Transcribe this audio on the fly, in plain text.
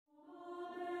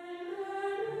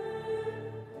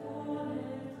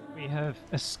have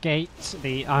escaped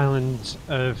the island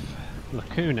of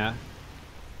Lacuna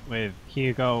with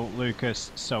Hugo,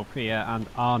 Lucas, Sophia and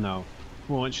Arno.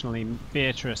 Fortunately,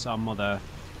 Beatrice, our mother,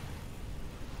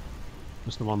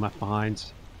 was the one left behind,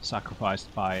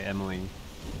 sacrificed by Emily.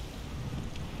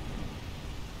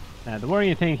 The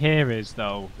worrying thing here is,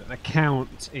 though, that the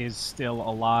Count is still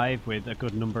alive with a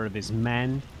good number of his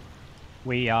men.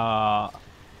 We are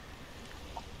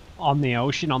on the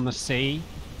ocean, on the sea.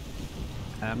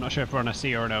 I'm not sure if we're on a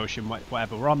sea or an ocean,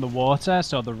 whatever. We're on the water,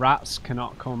 so the rats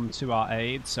cannot come to our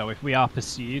aid. So if we are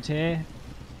pursued here,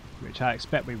 which I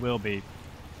expect we will be,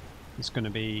 it's going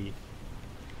to be...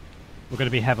 we're going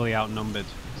to be heavily outnumbered.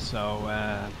 So,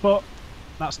 but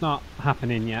that's not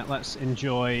happening yet. Let's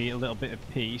enjoy a little bit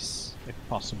of peace, if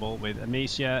possible, with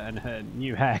Amecia and her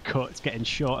new haircut. It's getting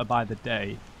shorter by the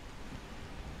day.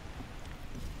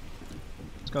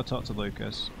 Let's go talk to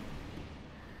Lucas.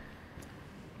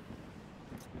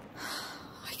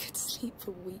 I could sleep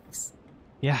for weeks.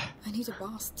 Yeah. I need a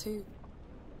bath too.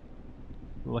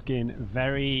 Looking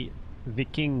very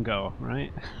Vikingo,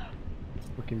 right?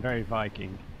 Looking very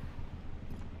Viking.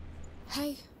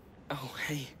 Hey. Oh,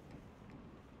 hey.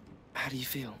 How do you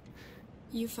feel?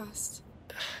 You first.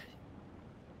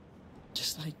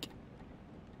 Just like...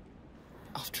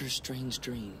 after a strange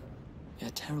dream.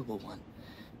 A terrible one.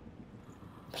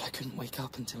 But I couldn't wake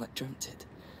up until I dreamt it.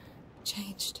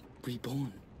 Changed.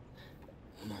 Reborn.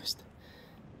 Almost.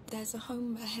 There's a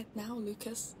home ahead now,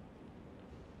 Lucas.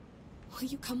 Will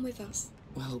you come with us?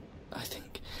 Well, I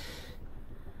think...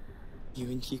 you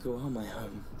and Hugo are my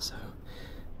home, so...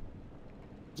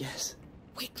 yes.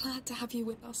 We're glad to have you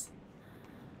with us.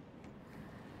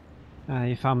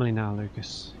 Your family now,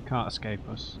 Lucas. Can't escape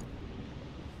us.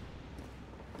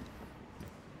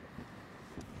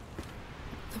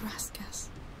 The Raskas.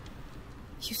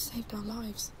 You saved our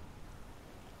lives.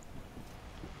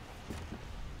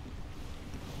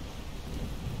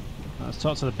 Let's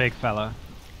talk to the big fella.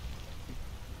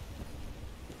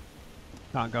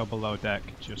 Can't go below deck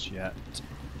just yet.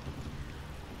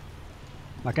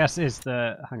 My guess is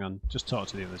the... hang on, just talk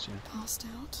to the others, yeah. Passed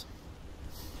out?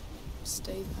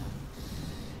 Stay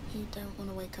there. You don't want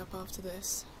to wake up after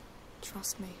this.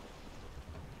 Trust me.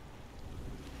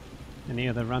 Any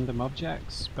other random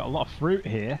objects? Got a lot of fruit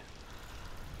here.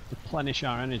 Replenish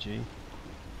our energy.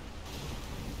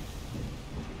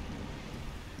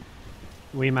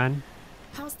 Wee man.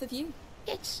 How's the view?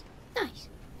 It's nice.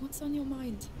 What's on your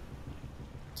mind?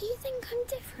 Do you think I'm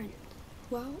different?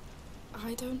 Well,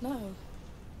 I don't know.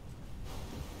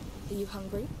 Are you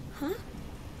hungry? Huh?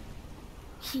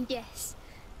 Yes.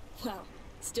 Well,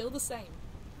 still the same.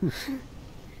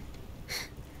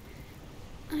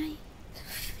 I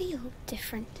feel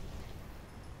different.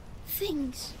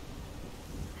 Things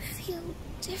feel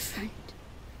different.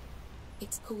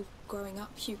 It's called growing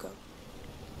up, Hugo.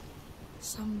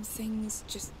 Some things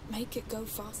just make it go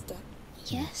faster.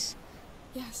 Yes?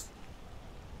 Yes.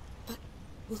 But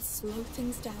we'll slow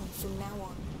things down from now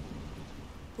on.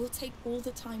 We'll take all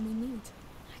the time we need.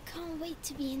 I can't wait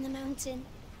to be in the mountain.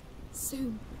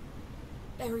 Soon.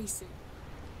 Very soon.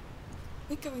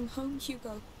 We're going home,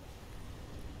 Hugo.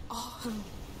 Our home.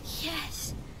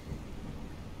 Yes.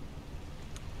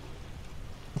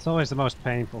 It's always the most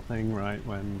painful thing, right?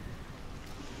 When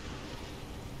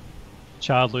a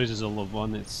child loses a loved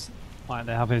one, it's like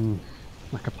they're having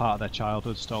like a part of their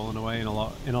childhood stolen away in a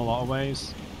lot of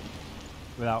ways,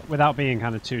 without being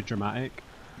kind of too dramatic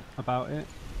about it.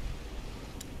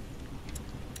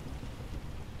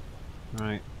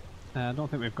 Right. I don't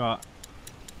think we've got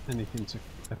anything to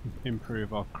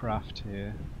improve or craft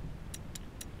here.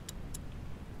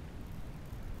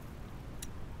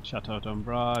 Chateau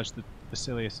d'Ombrage, the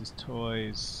Basilius's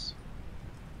toys.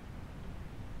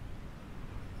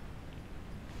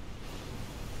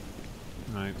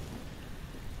 Right.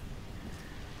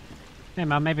 Hey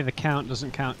man, maybe the Count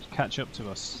doesn't catch up to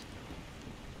us.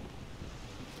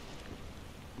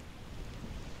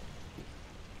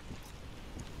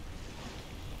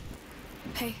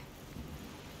 Hey.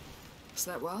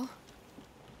 Slept well?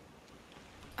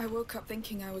 I woke up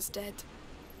thinking I was dead.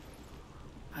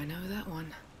 I know that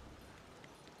one.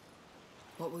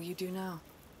 What will you do now?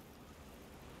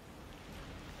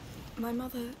 My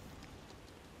mother...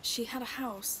 she had a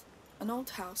house. An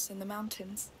old house in the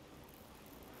mountains.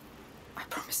 I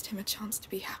promised him a chance to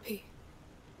be happy.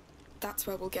 That's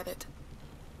where we'll get it.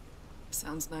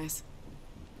 Sounds nice.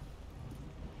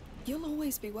 You'll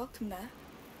always be welcome there.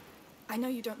 I know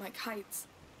you don't like heights.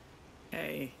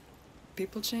 Hey,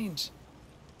 people change.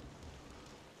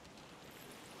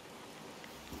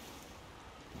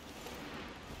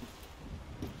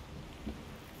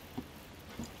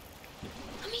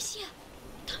 Amecia!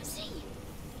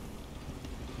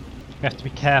 We have to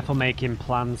be careful making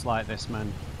plans like this,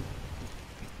 man.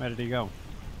 Where did he go?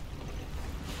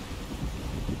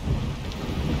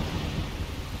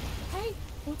 Hey,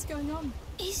 what's going on?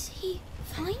 Is he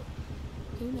fine?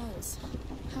 Who knows?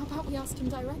 How about we ask him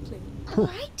directly?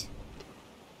 Alright?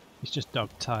 He's just dog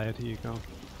tired, Hugo.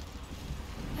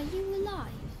 Are you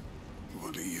alive?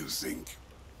 What do you think?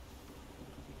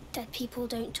 Dead people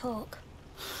don't talk.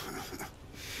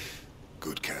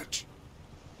 Good catch.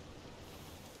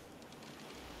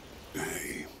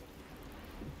 Hey.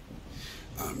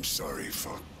 I'm sorry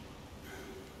for...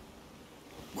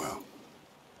 well,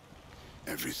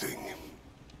 everything.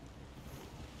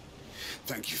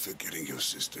 Thank you for getting your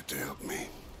sister to help me.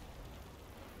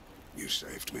 You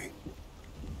saved me.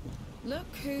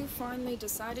 Look who finally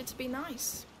decided to be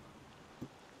nice.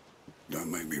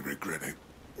 Don't make me regret it.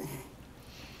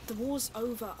 The war's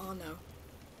over, Arno.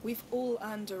 We've all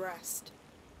earned a rest.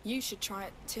 You should try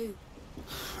it too.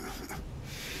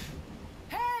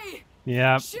 Hey!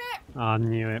 Yep. Shit! I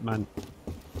knew it, man.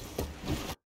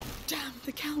 Damn,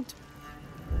 the Count.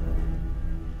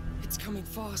 It's coming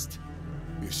fast.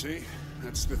 You see,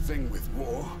 that's the thing with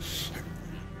war.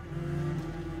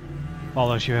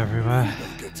 Follows you everywhere. You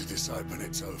don't get to decide when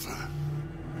it's over.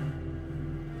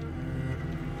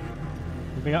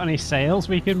 Have we got any sails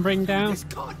we can bring down? This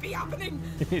can't be happening!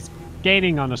 If it's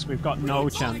gaining on us, we've got no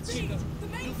chance. You'll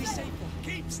be safer.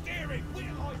 Keep steering. We're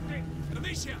hoisting. And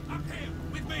Amecia, up here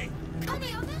with me. Are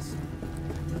they others?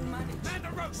 Man the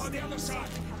rope on the other side.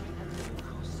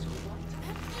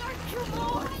 Come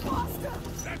on, faster!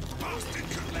 That bastard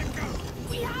could let go.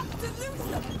 We have to lose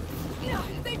them! No,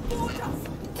 they board us!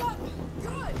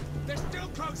 Good! They're still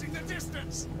closing the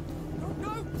distance. Oh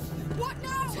no! What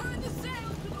now? Turn the sail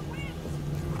to the wind!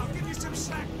 I'll give you some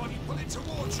slack while you pull it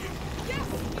towards you. Yes!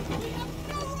 We have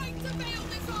no right to bail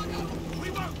this Arno! We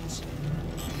won't. It's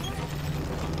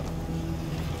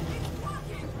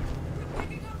working! We're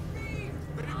picking up speed!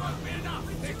 But it won't be enough.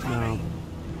 They're No. coming.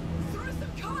 Throw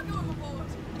some cargo overboard!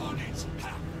 On it.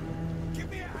 Ha. Give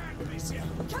me a hand, Amecia.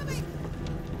 Coming!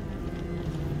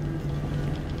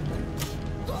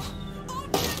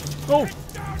 Oh!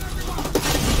 Down, everyone.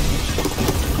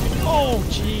 Oh,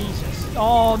 Jesus.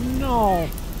 Oh, no.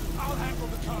 I'll handle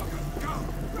the cargo. Go.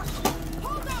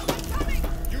 Hold on, we're coming!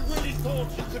 You really thought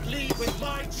you could leave with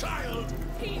my child?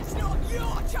 He's not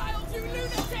your child, you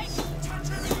lunatic! Touch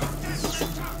him in your death,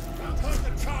 Victor. Don't hurt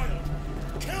the child.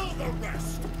 Kill the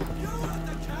rest. You hurt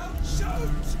the count.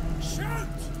 Shoot! Shoot!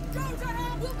 Go to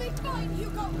hell! We'll be fine,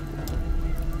 Hugo!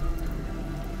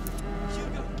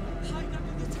 Hugo, hide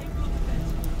under the table on the bed.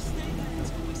 Stay there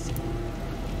until we see.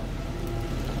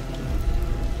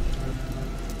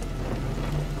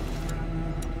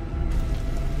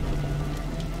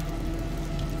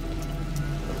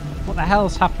 What the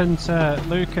hell's happened to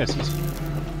Lucas? He's...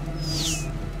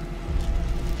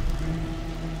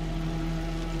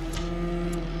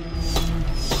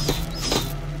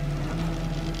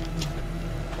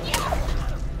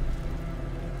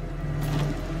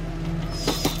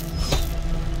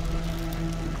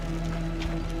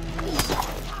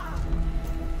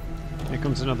 Here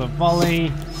comes another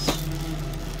volley.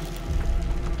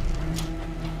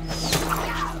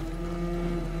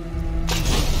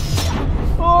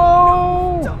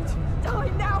 Oh! Die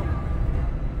now!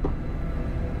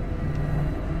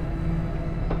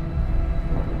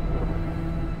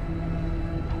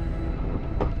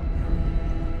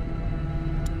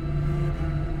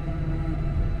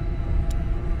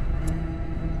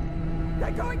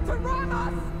 They're going to ram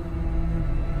us!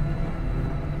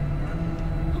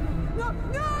 No!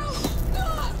 No!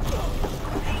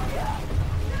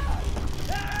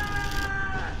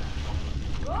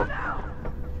 Oh no!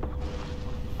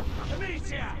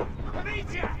 Amecia!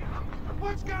 Amecia!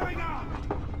 What's going on?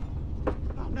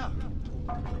 Oh no!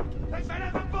 They fell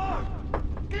out the boat!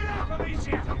 Get up,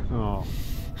 Amecia! Oh.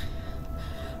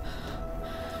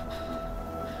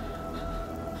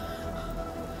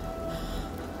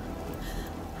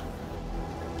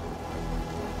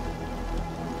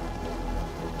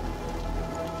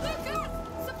 Lucas!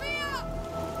 Sophia!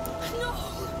 No!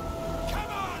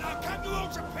 Come on! I'll cut you all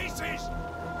to pieces!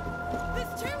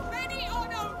 There's too many,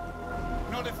 Arno!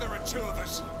 Not if there are two of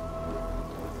us.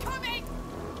 Coming!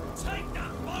 Take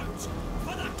that boat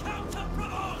for the Count of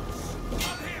Provence!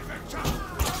 Come here, Victor!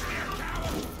 Come here,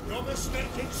 coward! You're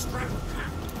mistaking strength.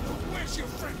 Where's your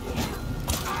friend?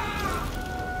 Ah!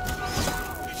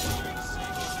 It's going to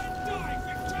save us and die,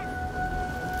 Victor!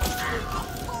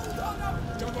 Hold, Arno!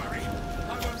 Don't worry.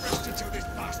 I won't rest until this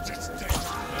bastard's dead.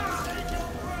 Save your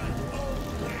breath, old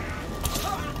man!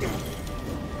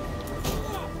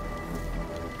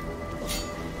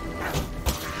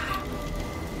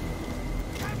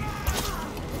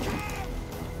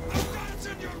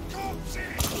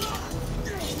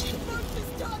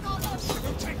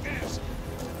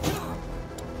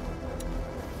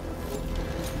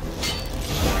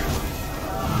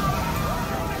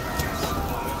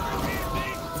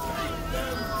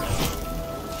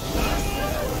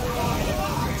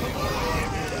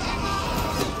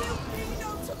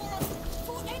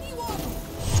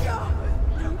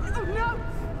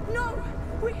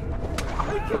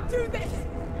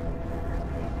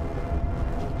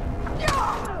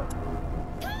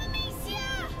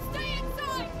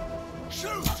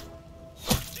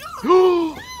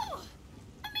 No!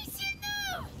 Amecia,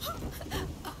 no!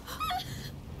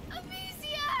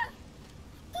 Amecia!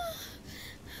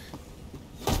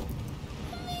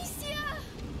 Amecia!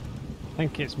 I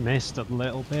think it's missed a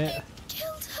little bit. He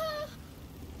killed her!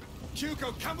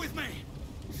 Hugo, come with me!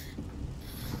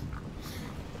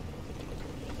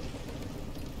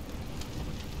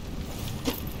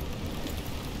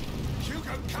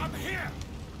 Hugo, come here!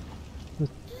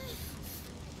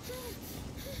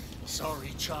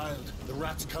 Sorry, child. The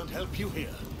rats can't help you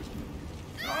here.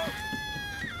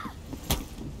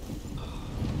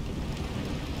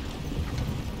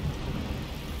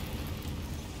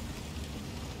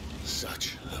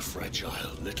 Such a fragile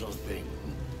little thing.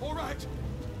 All right,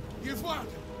 you've won.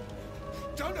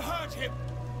 Don't hurt him.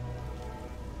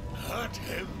 Hurt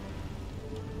him?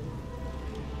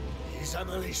 He's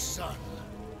Emily's son.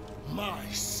 My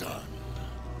son.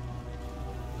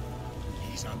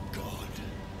 He's a god.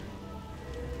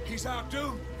 He's our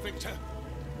doom, Victor.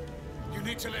 You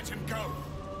need to let him go.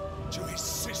 To his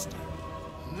sister.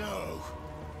 No.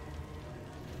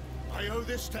 I owe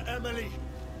this to Emily.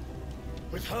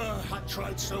 With her, I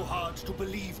tried so hard to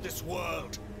believe this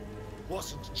world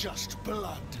wasn't just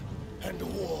blood and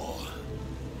war.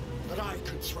 That I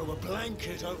could throw a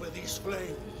blanket over these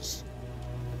flames.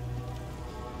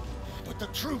 But the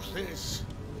truth is,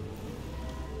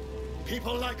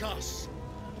 people like us,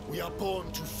 we are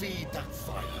born to feed that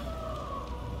fire.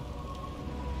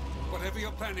 Whatever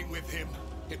you're planning with him,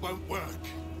 it won't work.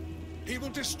 He will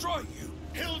destroy you.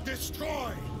 He'll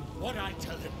destroy what I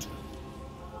tell him to.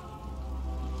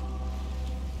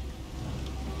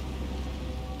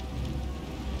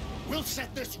 We'll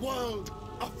set this world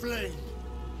aflame.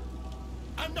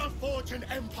 And I'll forge an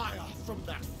empire from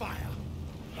that fire.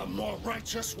 A more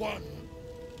righteous one.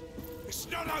 It's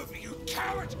not over, you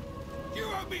coward! You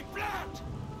owe me blood!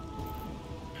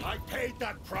 I paid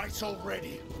that price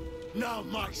already. Now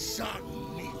my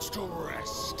son needs to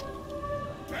rest.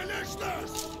 Finish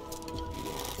this!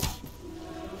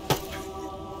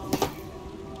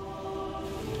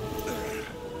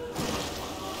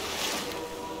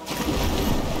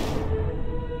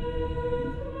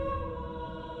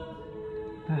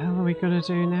 The hell are we gonna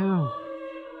do now?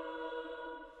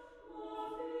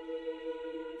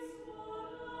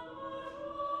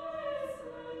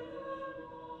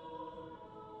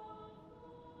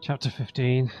 Chapter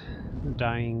 15, The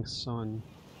Dying Sun.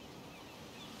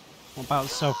 What about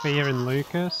Sophia and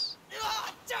Lucas?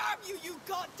 Ah, damn you, you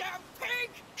goddamn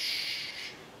pig! Shh.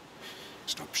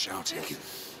 Stop shouting.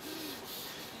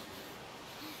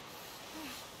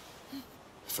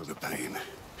 For the pain.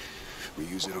 We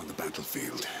use it on the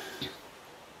battlefield.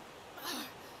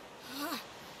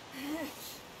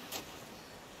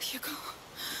 Hugo.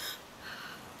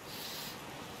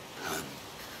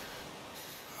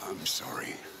 I'm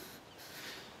sorry.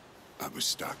 I was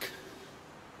stuck.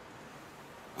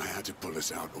 I had to pull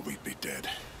us out or we'd be dead.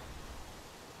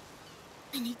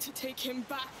 We need to take him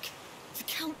back. The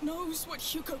Count knows what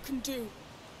Hugo can do.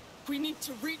 We need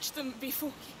to reach them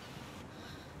before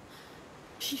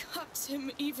he hurts him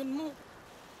even more.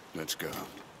 Let's go.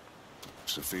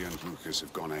 Sophia and Lucas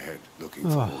have gone ahead looking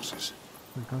for horses.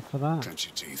 Thank God for that. Clench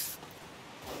your teeth.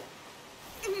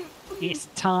 It's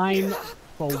time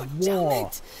for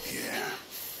war. Yeah.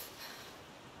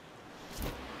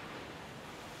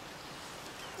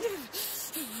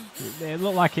 It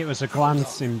looked like it was a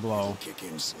glancing blow. Kick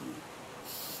in soon.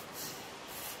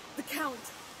 The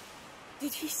Count.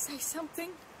 Did he say something?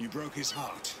 You broke his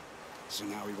heart, so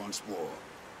now he wants war.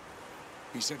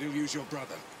 He said he'll use your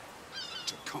brother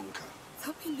to conquer.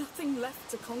 There'll be nothing left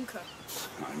to conquer.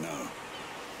 I know.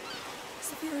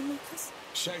 Sophia and Lucas?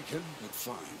 Shaken, but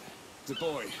fine. The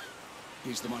boy,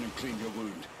 he's the one who cleaned your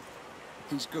wound.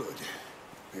 He's good.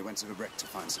 They went to the wreck to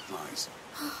find supplies.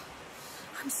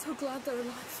 I'm so glad they're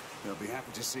alive. They'll be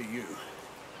happy to see you.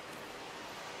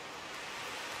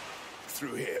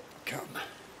 Through here. Come.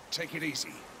 Take it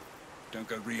easy. Don't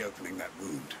go reopening that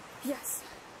wound. Yes.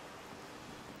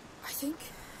 I think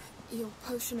your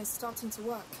potion is starting to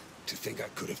work. To think I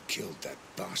could have killed that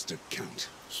bastard Count.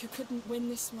 You couldn't win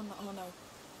this one, Arno.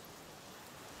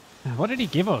 What did he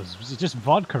give us? Was it just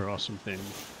vodka or something?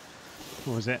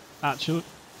 Or was it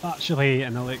actually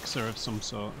an elixir of some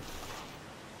sort?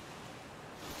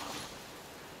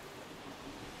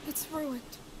 It's ruined.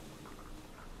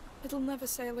 It'll never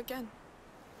sail again.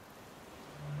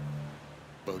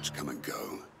 Boats come and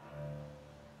go.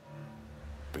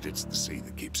 But it's the sea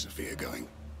that keeps Sophia going.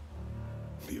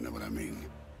 You know what I mean?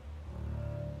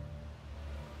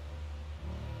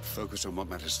 Focus on what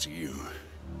matters to you.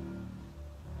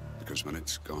 Because when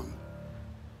it's gone,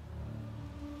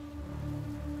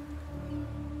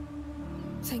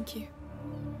 Thank you.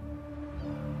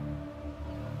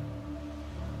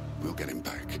 We'll get him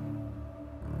back.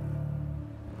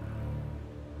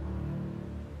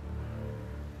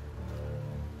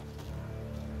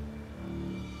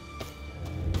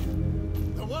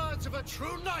 The words of a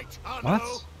true knight, Arno.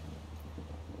 What?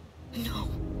 No.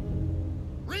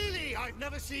 Really, I've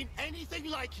never seen anything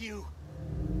like you.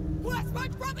 Where's my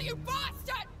brother, you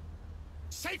bastard?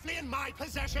 Safely in my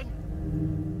possession.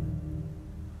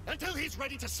 Until he's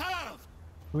ready to serve. Are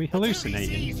we hallucinating?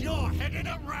 Until he sees your head in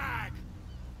a rag.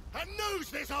 And knows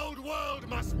this old world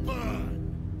must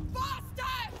burn.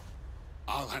 Bastard!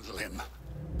 I'll handle him.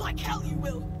 Like hell you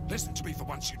will. Listen to me for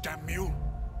once, you damn mule.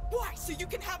 Why? So you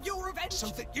can have your revenge? So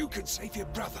that you can save your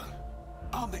brother.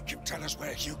 I'll make you tell us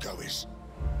where Hugo is.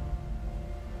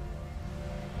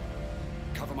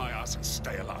 Cover my ass and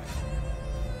stay alive.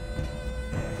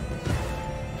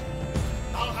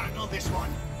 I'll handle this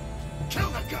one. Kill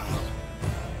the girl.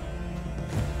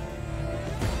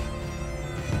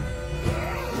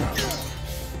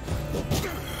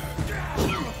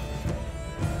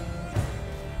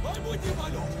 I'm with you, my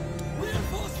lord.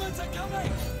 Reinforcements are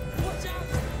coming. Watch out.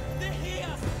 They're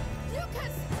here.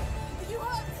 Lucas! Are you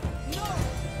hurt? No.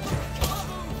 Come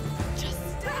on. Just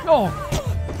stand Oh.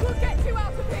 back. We'll get you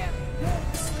out of here.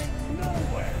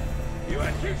 Nowhere!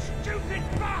 You stupid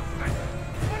bastard!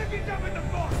 What have you done with the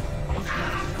boss?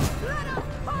 Let us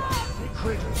pass!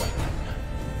 Secret weapon.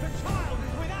 The child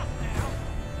is with us now.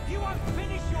 You won't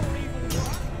finish your evil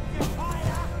work, you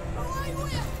fire! Oh, I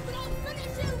will, but I'll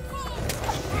finish you first!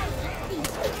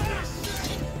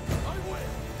 I will!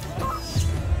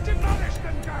 Demolish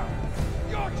them, girl!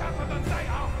 You're tougher than they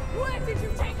are! Where did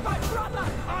you take my brother?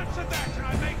 Answer that and I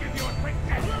may give you a quick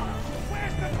death!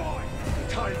 Where's the boy?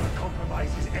 The time of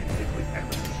compromise is ended with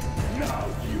Emily. Now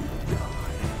you die.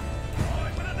 Boy,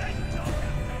 what are they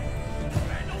talking about?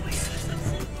 Spend all the innocents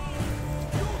you want!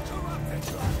 You're corrupted,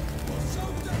 lad! So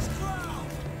does Crown!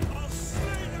 I'll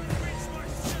slay that bitch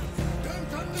myself!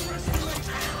 Don't underestimate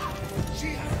her. She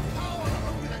has power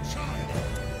over the child.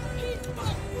 He's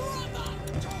my brother!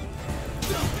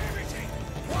 Stupidity!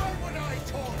 Why would I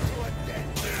talk to a dead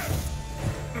man?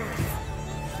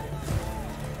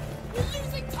 We're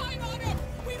losing time, Arno!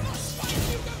 We must find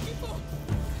Hugo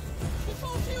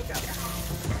before Hugo...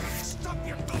 Stop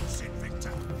your bullshit,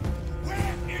 Victor!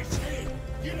 Where is he?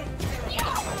 You don't care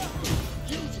about her.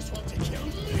 You just want to kill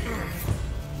me.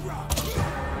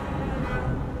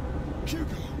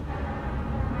 Hugo.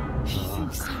 He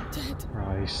thinks I'm dead.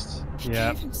 Christ. He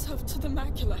Yeah. gave himself to the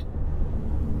macula.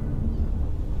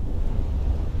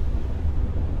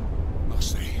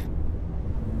 Marseille.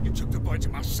 You took the boy to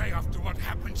Marseille after what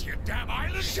happened to your damn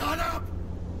island? Shut up!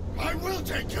 I will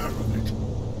take care of it.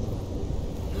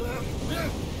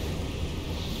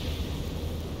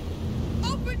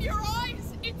 Open your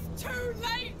eyes! It's too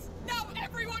late! Now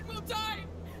everyone will die!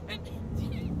 And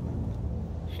he...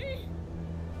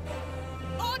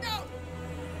 Oh no!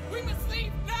 We must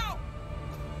leave now!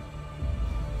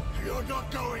 You're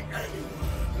not going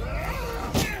anywhere.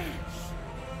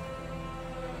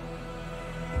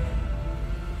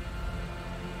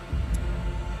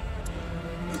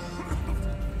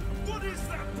 What is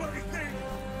that bloody thing?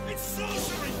 It's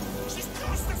sorcery! She's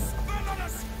cast a spell on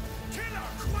us! Kill her,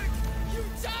 quick! You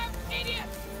damn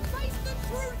idiot! Face the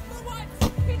truth for once!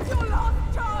 It's your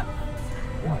last chance!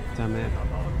 Damn it.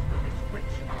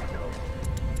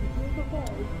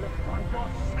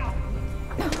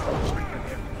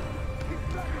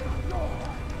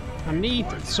 I need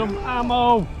some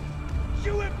ammo.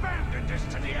 You abandoned us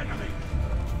to the enemy,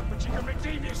 but you can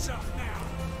redeem yourself now.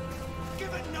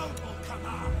 Give a noble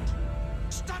command.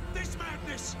 Stop this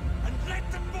madness and let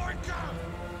the boy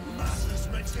go. Madness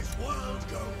makes this world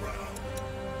go round,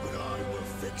 but I will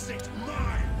fix it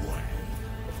my way.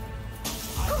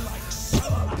 I'd like so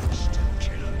much to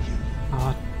kill you.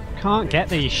 Oh, can't get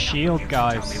these shield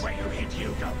guys. Tell me where you hid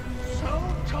Hugo. So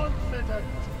confident.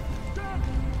 Stop!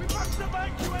 We must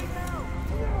evacuate now.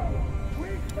 No, we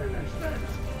finish this.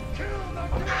 Kill the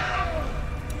girl.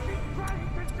 She's trying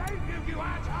to save you, you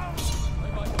asshole!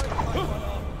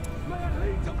 May I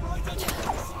lead to brighter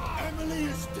days? Emily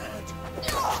is dead.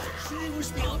 She was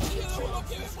the only choice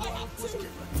this world was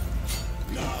given.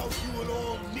 Now you will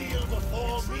all kneel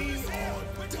before me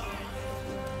or die.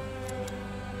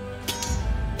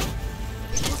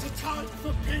 It was a time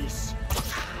for peace,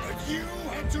 but you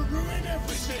had to ruin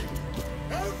everything.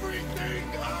 Everything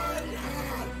I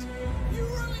had. You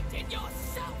ruined it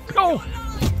yourself with Go! your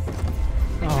lies!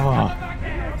 Oh,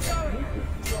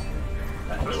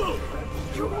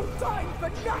 You will die for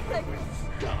nothing!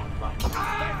 They're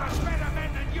better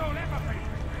men than you'll ever be!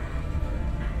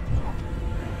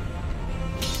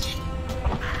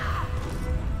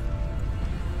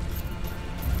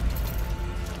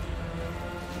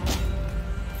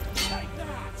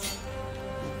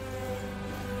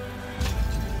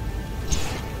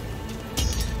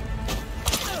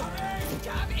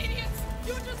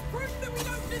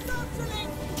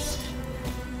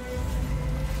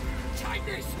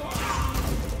 this one!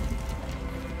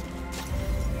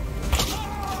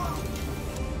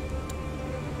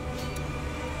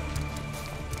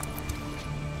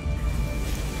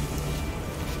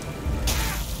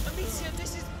 Amecia,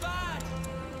 this is bad!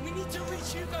 We need to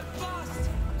reach Hugo fast!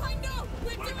 I know!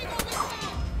 We're doing all we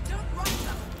can! Don't rush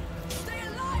them! Stay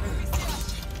alive, Amecia!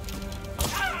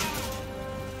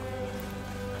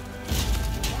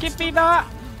 Give me that!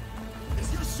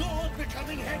 Is your sword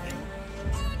becoming heavy?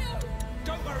 Oh no!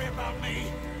 Don't worry about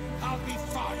me. I'll be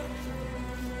fine.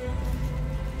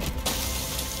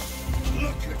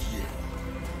 Look at you.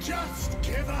 Just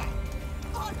give up.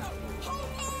 Oh no! Hold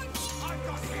on! I've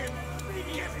got him.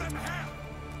 Give them hell.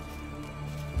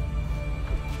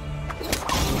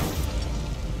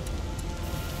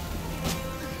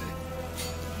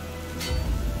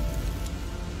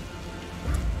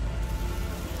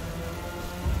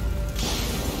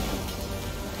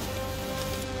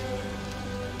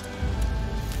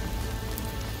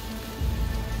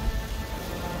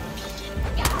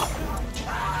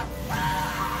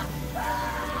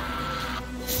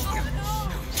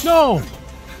 No!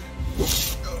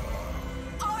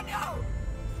 Oh no!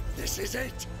 This is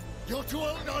it. You're too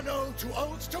old, no, too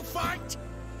old to fight.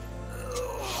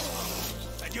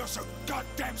 And you're so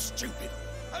goddamn stupid.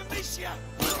 Amecia,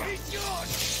 he's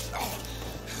yours. Oh.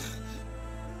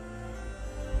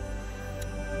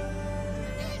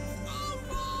 It's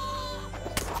over!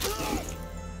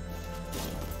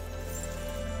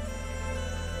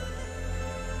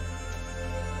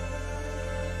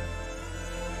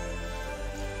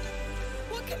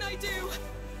 What can I do?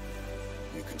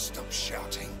 You can stop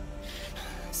shouting.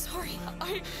 Sorry,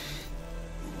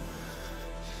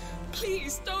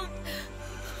 Please, don't...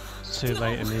 It's too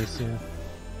late, Amecia.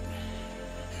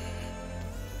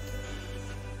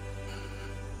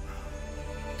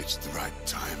 It's the right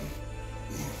time.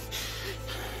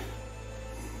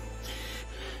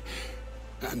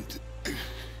 And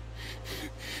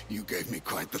you gave me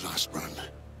quite the last run.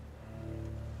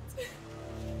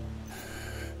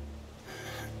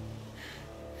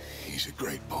 He's a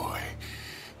great boy.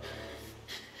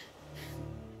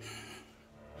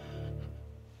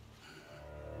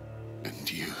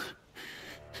 And you.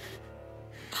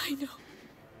 I know.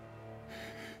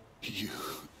 You.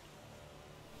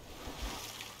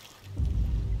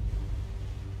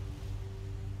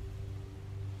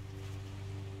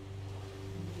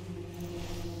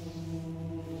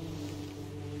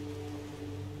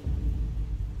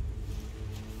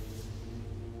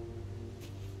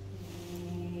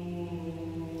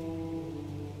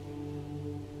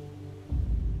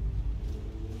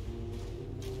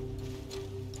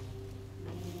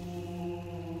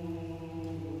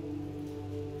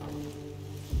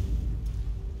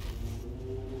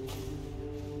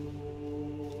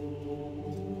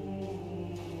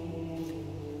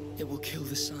 It will kill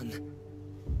the sun.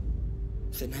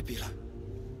 The nebula.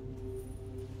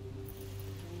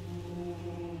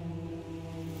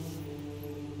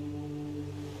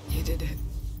 You did it.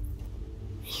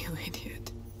 You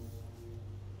idiot.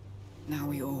 Now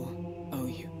we all owe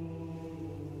you.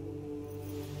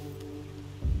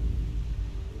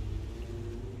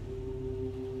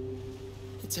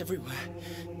 It's everywhere.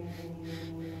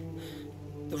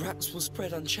 The rats will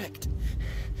spread unchecked.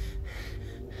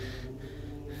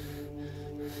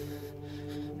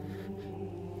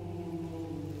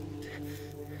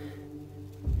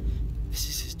 This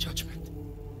is his judgment.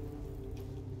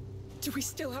 Do we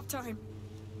still have time?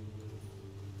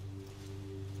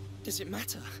 Does it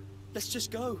matter? Let's just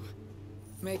go.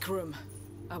 Make room.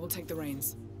 I will take the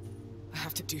reins. I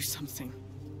have to do something.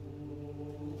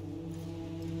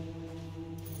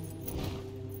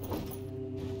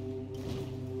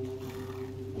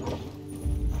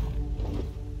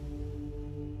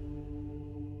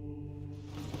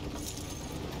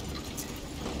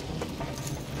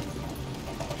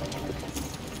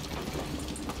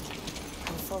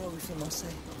 How far are we from Marseille?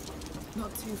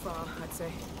 Not too far, I'd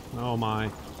say. Oh my.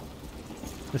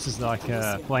 This is like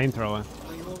a flamethrower.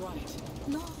 Are you alright?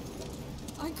 No.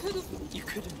 I could have... You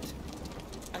couldn't.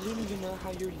 I don't even know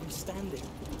how you're even standing.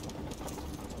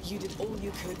 You did all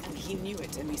you could, and he knew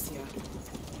it, Amecia.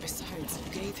 Besides,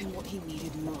 you gave him what he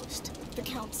needed most. The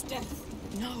Count's death.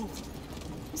 No!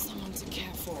 Someone to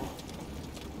care for.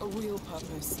 A real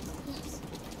purpose. Yes.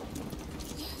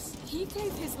 Yes. He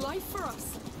gave his life for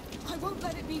us. I won't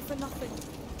let it be for nothing.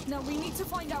 Now we need to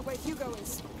find out where Hugo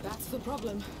is. That's the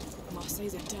problem.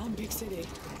 Marseille's a damn big city.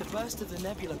 The burst of the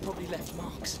nebula probably left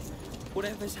marks.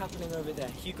 Whatever's happening over there,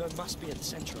 Hugo must be at the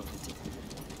center of it.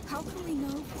 How can we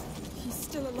know he's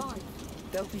still alive?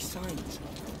 There'll be signs.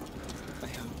 I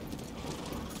hope.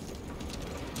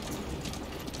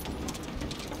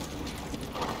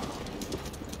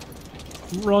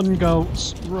 Run,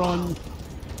 goats, run.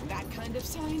 That kind of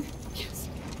sign? Yes,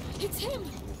 it's him.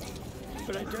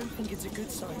 But I don't think it's a good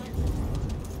sign.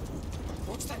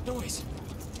 What's that noise?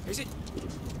 Is it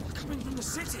coming from the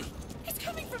city? It's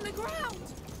coming from the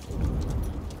ground.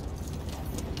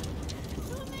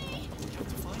 Mommy! We have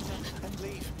to find her and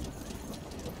leave.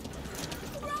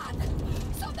 Run!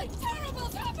 Something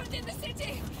terrible's happened in the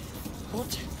city!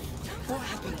 What? What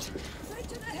happened? Right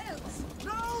to the hills!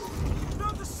 No!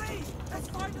 No, the sea! Let's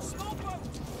find a small boat!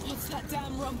 What's that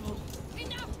damn rumble?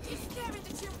 Enough! He's scaring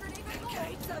the children even more!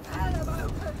 Gates of hell have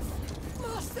opened.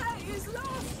 Marseille is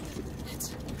lost.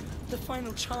 It's the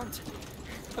final chant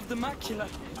of the macula.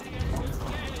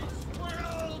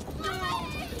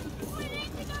 Mommy! We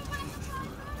need to go back and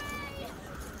find Mommy!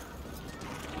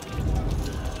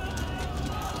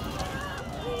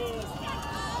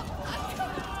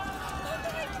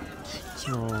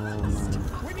 Oh man.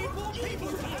 We need more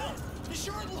people to help! You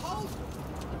sure it'll hold?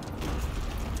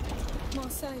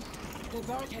 Marseille, they're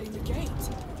barricading the gate.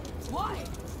 Why?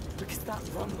 Because that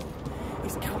rumble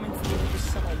is coming from the other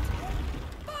side.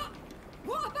 But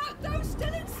what about those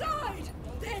still inside?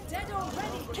 They're dead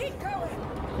already. Keep going.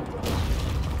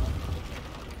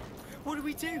 What do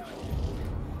we do?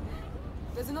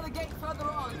 There's another gate further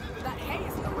on. That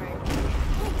haze in the way.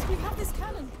 Wait, we have this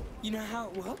cannon. You know how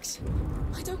it works?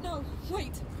 I don't know.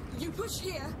 Wait, you push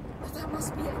here. That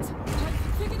must be it.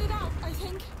 I've figured it out, I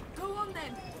think. Go on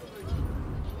then.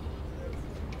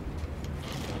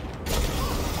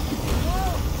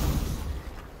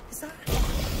 Is that...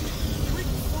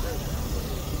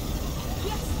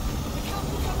 Yes, the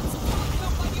council cannons are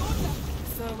built by the order.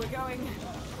 So we're going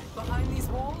behind these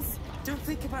walls? Don't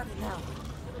think about it now.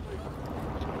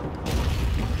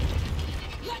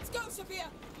 Let's go, Sophia.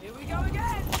 Here we go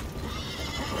again.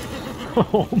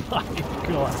 Oh my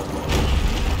god.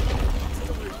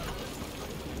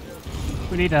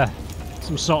 We need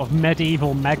some sort of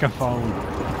medieval megaphone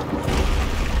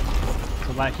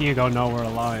to let Hugo know we're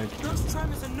alive. Those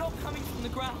tremors are not coming from the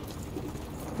ground.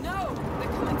 No, they're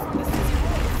coming from the city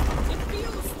walls. It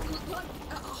feels like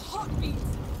a heartbeat.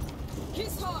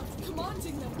 His heart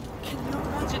commanding them. Can you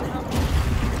imagine how...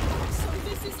 So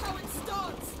this is how it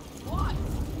starts. What?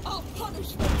 Our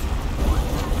punishment.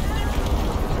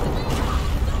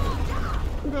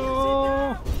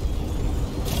 No.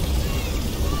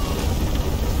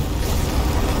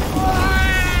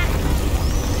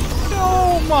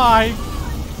 Oh my.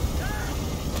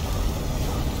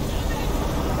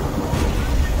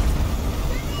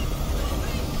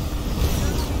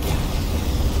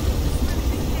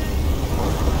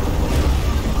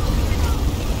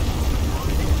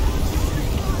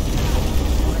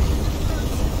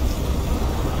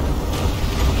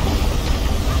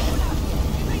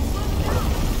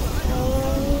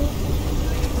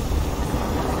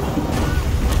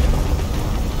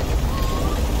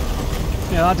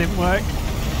 Yeah, that didn't work.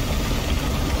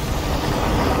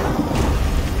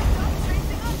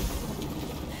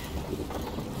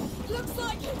 Looks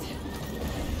like it.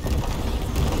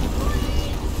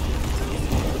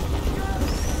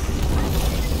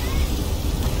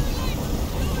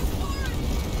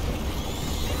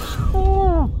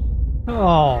 Oh.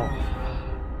 Oh.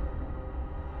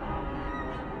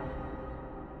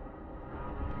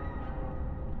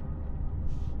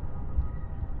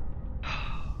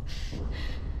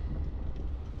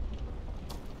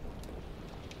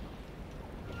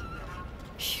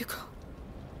 Hugo.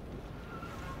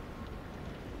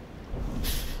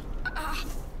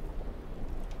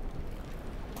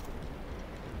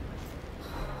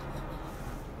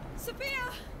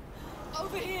 Sophia!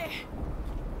 Over here.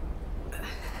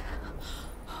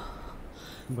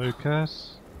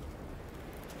 Lucas.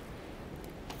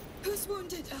 Who's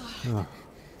wounded? Oh.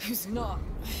 Who's not?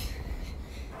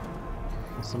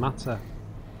 What's the matter?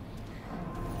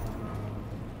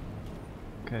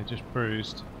 Okay, just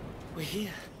bruised. We're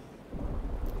here.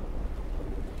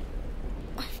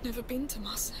 I've never been to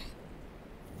Marseille.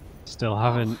 Still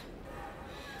haven't.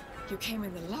 You came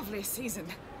in the loveliest season.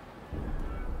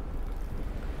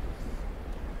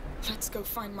 Let's go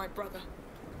find my brother.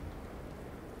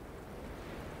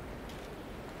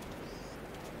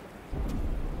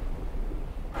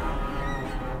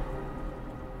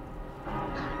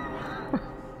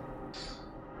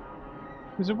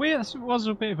 It was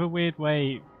a bit of a weird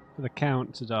way for the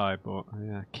Count to die, but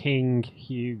yeah, King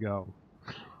Hugo.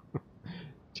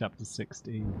 Chapter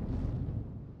 16.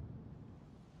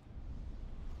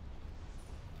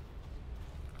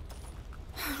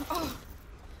 Oh,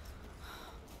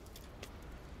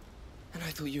 And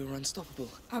I thought you were unstoppable.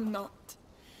 I'm not.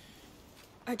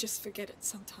 I just forget it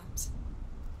sometimes.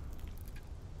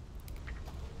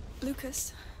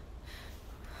 Lucas,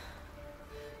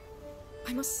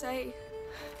 I must say,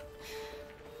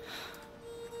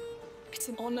 it's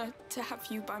an honor to have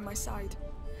you by my side.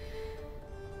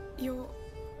 You're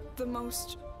the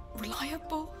most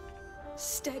reliable,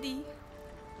 steady,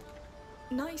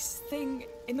 nice thing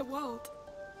in the world.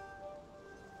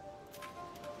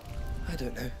 I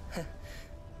don't know.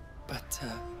 But,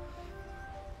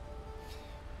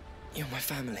 you're my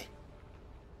family.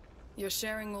 You're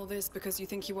sharing all this because you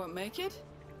think you won't make it?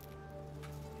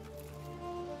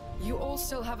 You all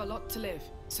still have a lot to live,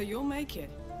 so you'll make it.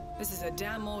 This is a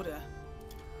damn order.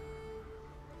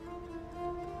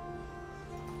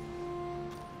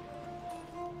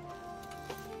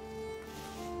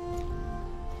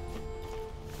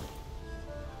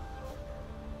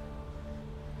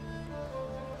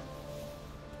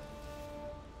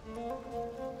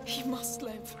 He must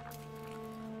live.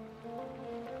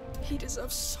 He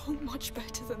deserves so much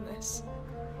better than this.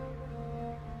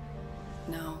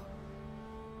 Now,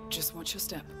 just watch your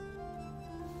step.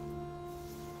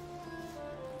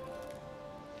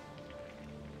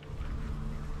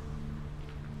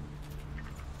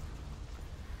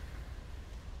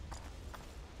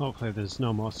 Hopefully there's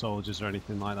no more soldiers or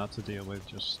anything like that to deal with,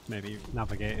 just maybe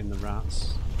navigating the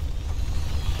rats.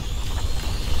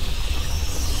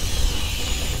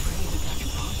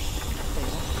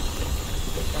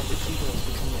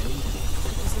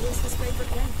 It's always his favorite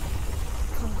game.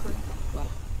 Conquering. Well,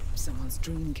 someone's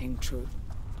dream came true.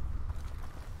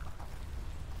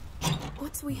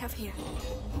 What do we have here?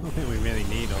 I don't think we really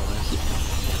need all this.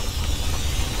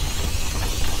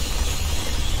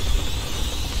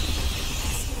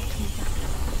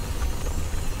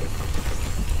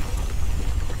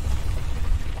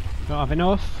 Don't have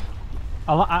enough.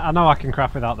 I know I can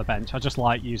craft without the bench. I just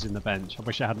like using the bench. I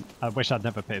wish I'd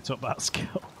never picked up that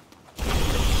skill.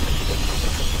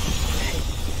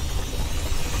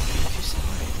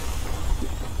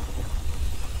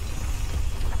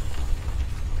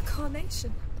 A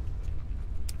carnation.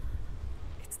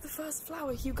 It's the first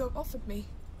flower Hugo offered me.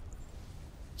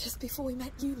 Just before we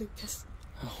met you, Lucas.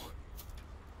 Oh.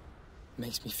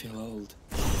 Makes me feel old.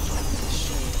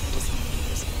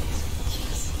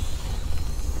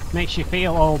 Makes you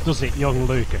feel old, does it, young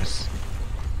Lucas?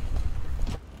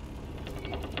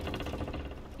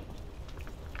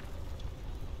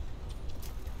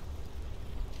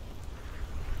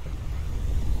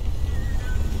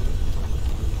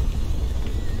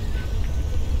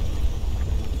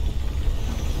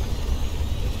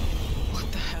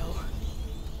 What the hell?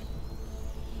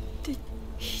 Did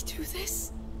he do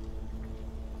this?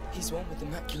 He's one with the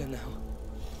macula now.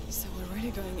 So we're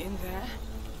really going in there?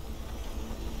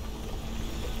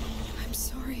 I'm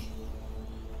sorry.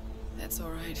 That's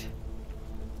alright.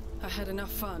 I had enough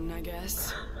fun, I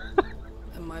guess.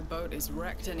 And my boat is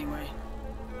wrecked anyway.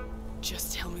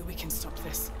 Just tell me we can stop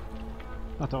this.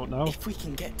 I don't know. If we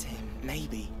can get to him,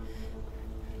 maybe.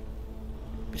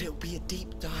 But it'll be a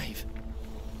deep dive.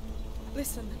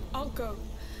 Listen, I'll go.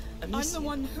 I'm Amecia, the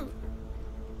one who...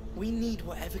 we need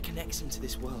whatever connects him to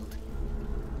this world.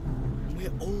 And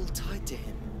we're all tied to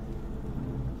him.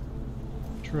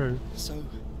 True. So...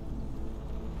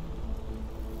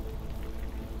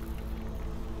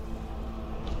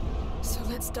 So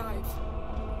let's dive.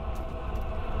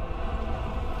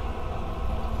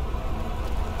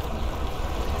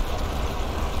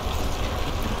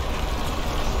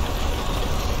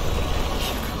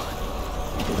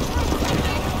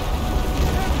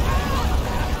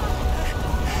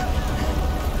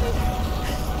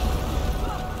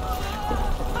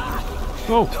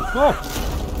 Go! Go!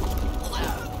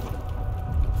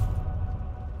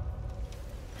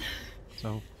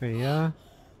 Sophia.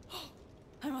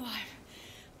 I'm alive.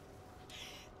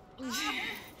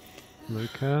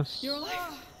 Lucas. You're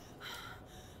alive?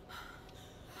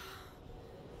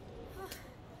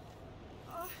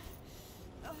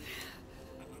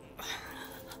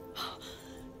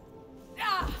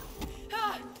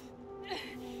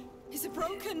 Is it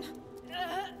broken?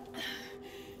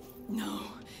 No,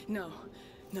 no,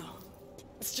 no.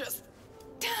 It's just...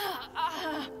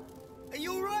 Are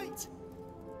you alright?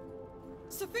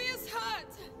 Sophia's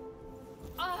hurt!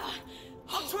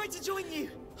 I'll try to join you!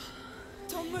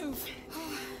 Don't move.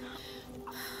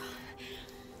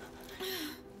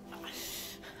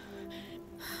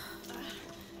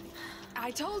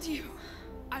 I told you,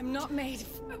 I'm not made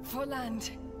for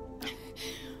land.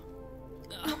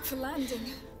 Not for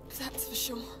landing, that's for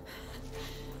sure.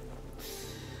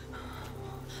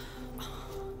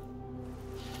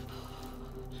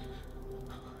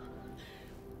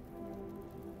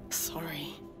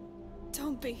 Sorry.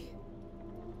 Don't be.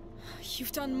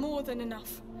 You've done more than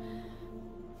enough.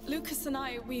 Lucas and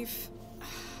I, we've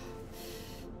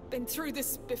been through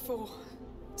this before.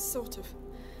 Sort of.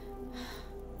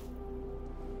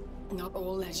 Not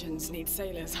all legends need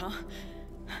sailors, huh?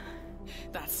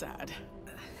 That's sad.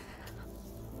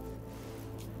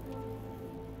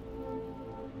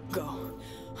 Go.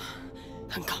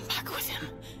 And come back with him.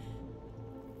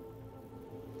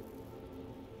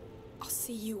 I'll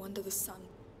see you under the sun.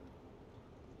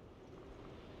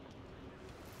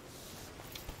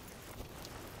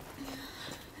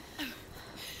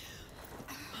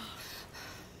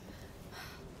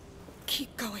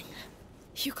 Keep going.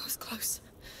 Hugo's close.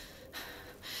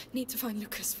 Need to find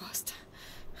Lucas first.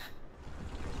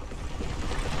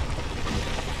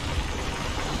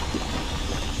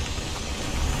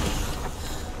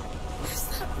 Is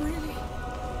that really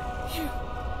you?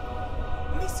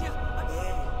 Amecia, I'm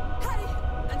here! Hey!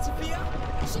 And Sophia?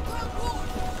 She can't walk!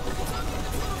 It's only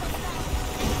the two of us now!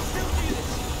 We can still do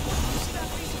this! You see that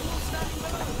piece of wall standing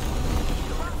below?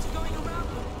 The rats are going around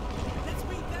them. Let's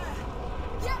meet there!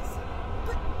 Yes!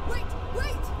 But wait!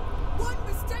 One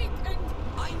mistake and...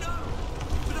 I know!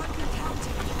 But I've been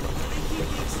counting. They keep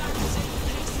the exact same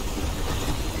pace.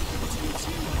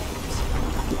 Two waves.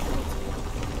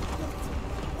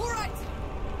 Alright!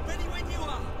 Ready when you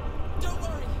are. Don't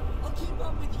worry. I'll keep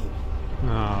up with you.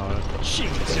 Oh,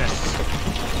 Jesus.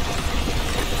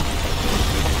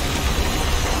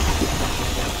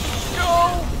 Go!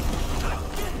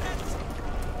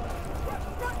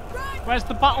 Where's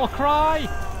the battle cry?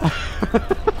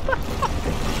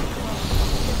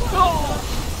 Oh!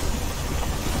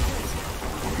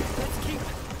 Let's keep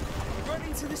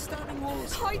running to the standing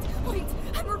walls. Hide, wait,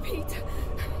 and repeat.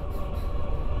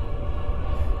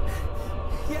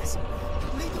 Yes,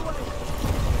 lead the way.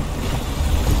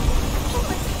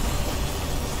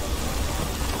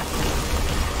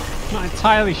 Not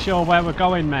entirely sure where we're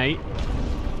going, mate.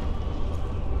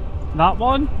 That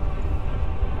one?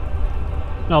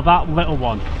 No, that little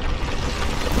one.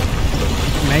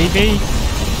 Maybe?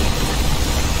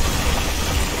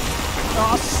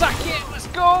 Oh, suck it! Let's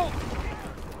go!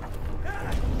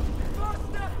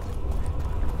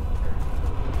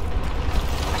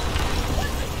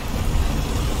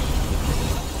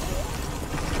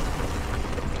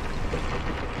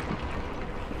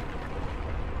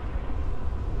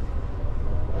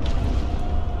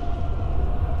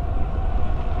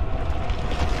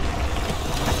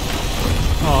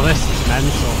 Oh, this is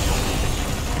mental.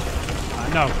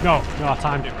 No, I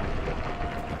timed it wrong.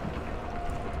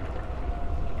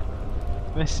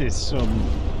 This is some,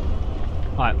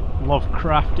 like,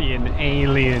 Lovecraftian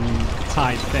alien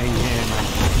type thing here, man.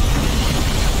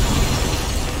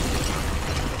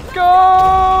 Go!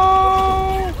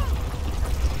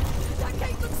 That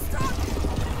gate looks stuck!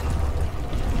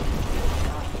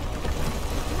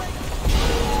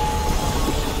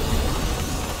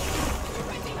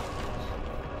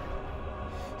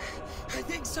 I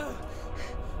think so.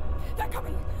 They're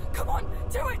coming! Come on,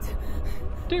 do it!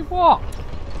 Do what?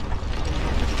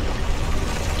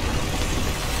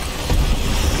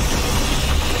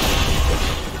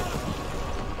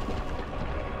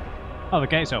 Oh, the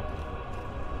gate's up.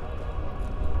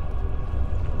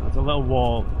 There's a little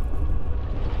wall.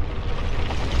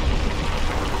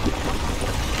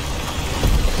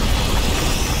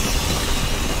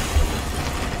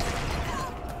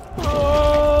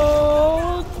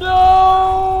 Oh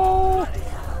no!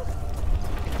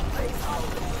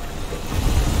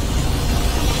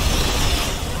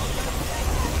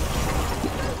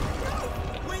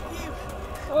 With you.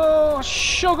 Oh,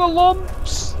 sugar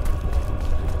lumps!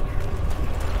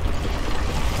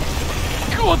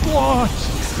 Good lord!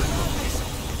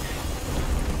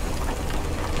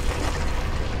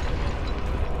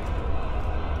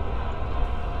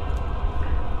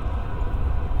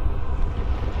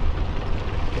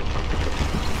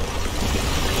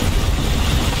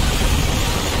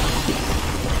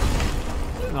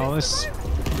 No, this...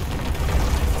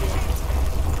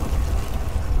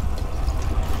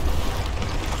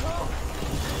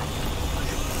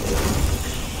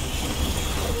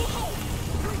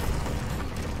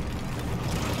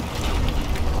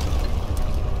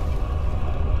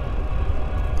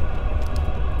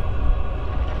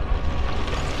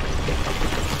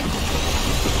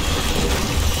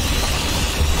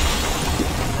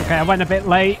 Okay, I went a bit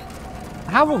late.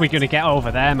 How are we going to get over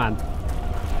there, man?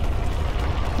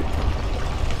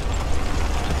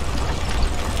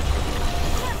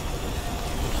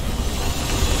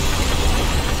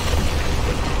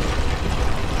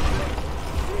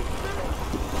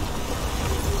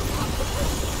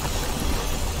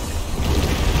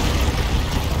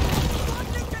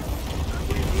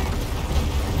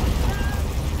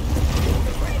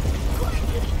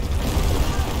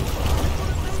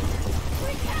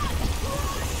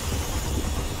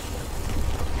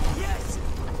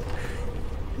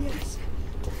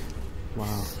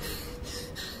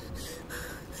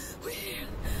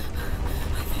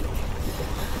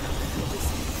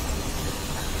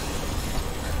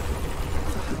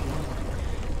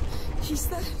 He's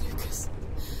there, Lucas.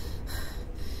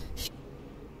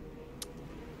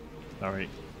 Sorry.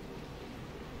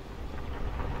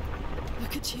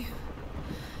 Look at you.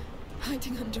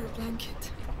 Hiding under a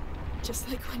blanket. Just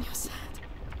like when you're sad.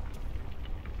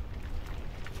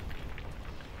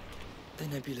 The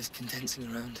nebula's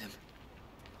condensing around him.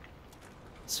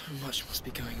 So much must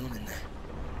be going on in there.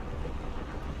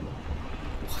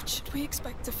 What should we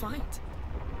expect to find?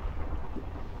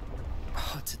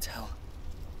 Hard to tell.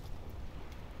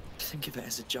 Think of it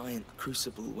as a giant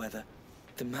crucible where the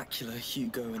macula,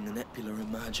 Hugo, and the nebula are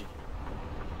merging.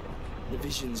 The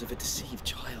visions of a deceived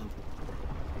child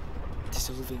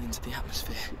dissolving into the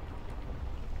atmosphere,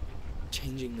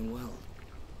 changing the world.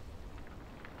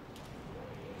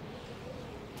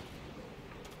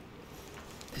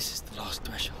 This is the last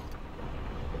threshold.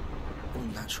 All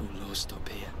natural laws stop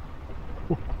here.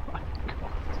 Oh my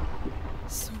God.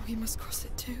 So we must cross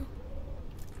it too?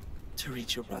 To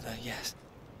reach your brother, yes.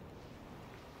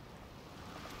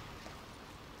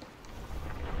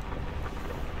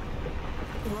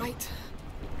 Right.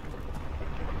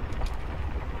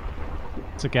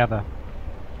 Together.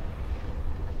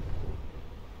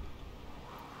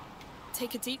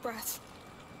 Take a deep breath.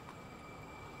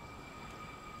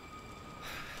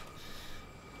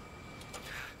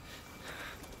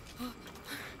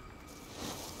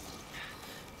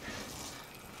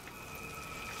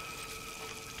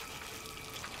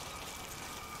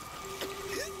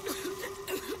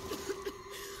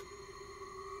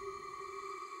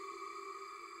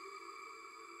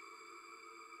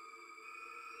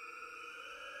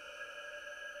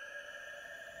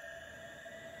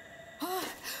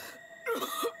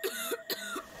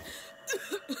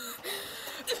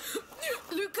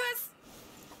 Lucas!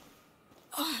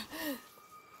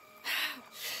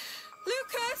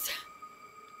 Lucas!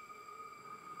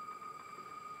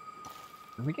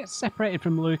 We get separated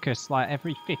from Lucas like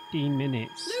every 15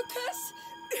 minutes. Lucas!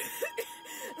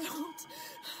 Lord.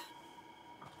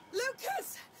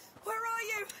 Lucas! Where are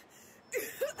you?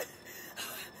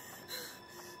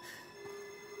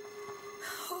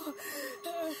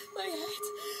 Oh, my head.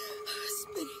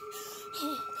 Spinning.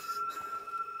 Oh.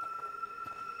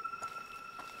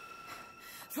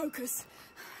 Focus.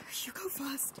 You go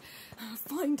first.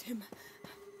 Find him.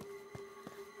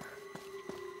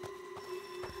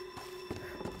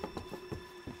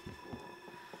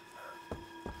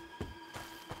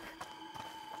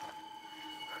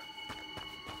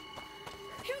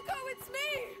 Hugo, it's me!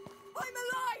 I'm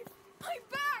alive! I'm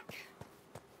back!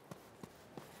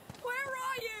 Where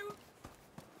are you?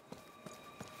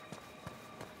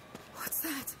 What's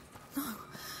that? No.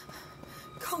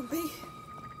 Can't be.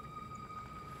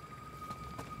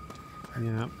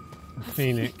 Yeah. A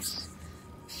phoenix.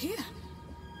 Here.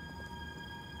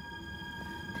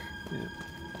 Yeah.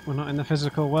 We're not in the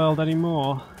physical world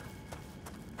anymore.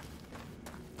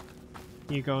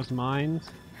 Hugo's mind,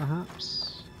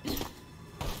 perhaps?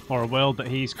 Or a world that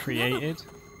he's created.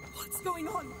 What's going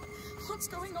on? What's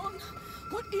going on?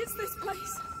 What is this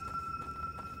place?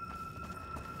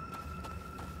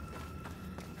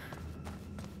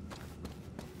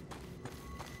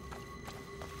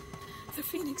 The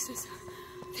phoenixes.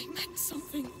 They meant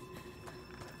something.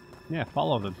 Yeah,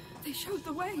 follow them. They showed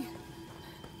the way.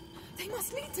 They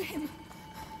must lead to him.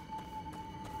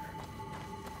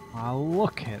 Wow,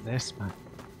 look at this, man.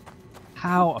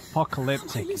 How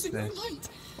apocalyptic is Losing my this? mind.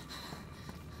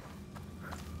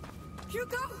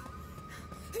 Hugo!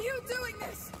 Are you doing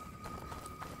this?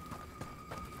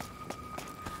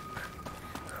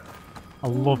 I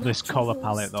love this Natural colour laws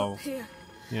palette stop though. Here.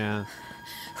 Yeah.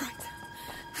 Right.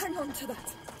 Hang on to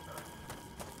that.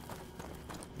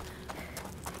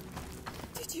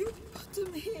 Did you put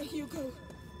them here, Hugo?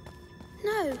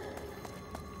 No.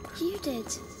 You did.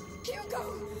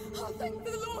 Hugo! Oh, thank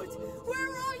the Lord! Where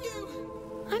are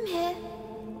you? I'm here.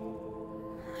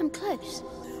 I'm close.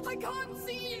 I can't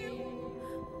see you!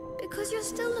 Because you're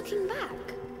still looking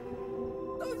back.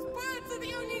 Those birds are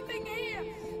the only thing here!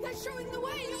 They're showing the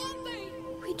way, aren't they?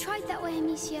 We tried that way,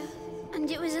 Amecia, and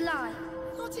it was a lie.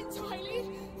 Not entirely.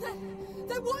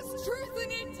 There was truth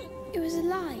in it! It was a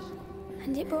lie,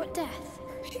 and it brought death.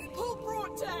 People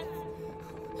brought death!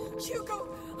 Hugo,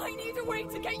 I need a way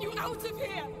to get you out of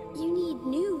here! You need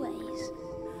new ways.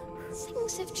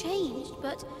 Things have changed,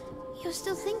 but you're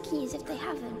still thinking as if they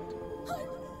haven't.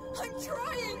 I'm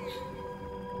trying!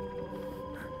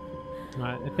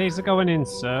 Right, if these are going in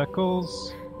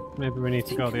circles, maybe we need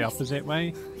to go the opposite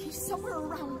way. He's somewhere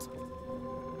around.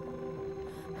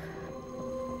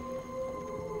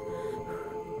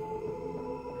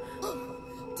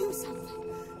 Do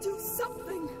something! Do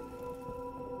something!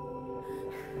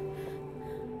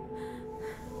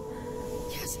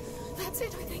 That's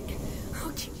it, I think.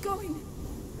 I'll keep going.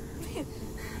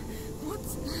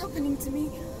 What's happening to me?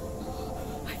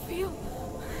 I feel...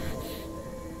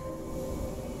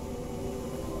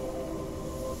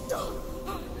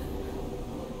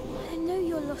 I know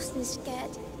you're lost and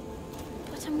scared,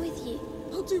 but I'm with you.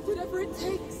 I'll do whatever it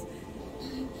takes.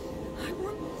 I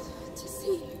want to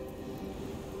see you.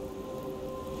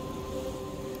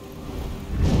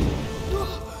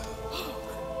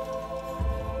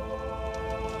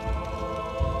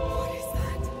 What is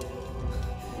that?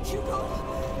 Hugo,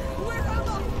 where am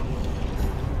I?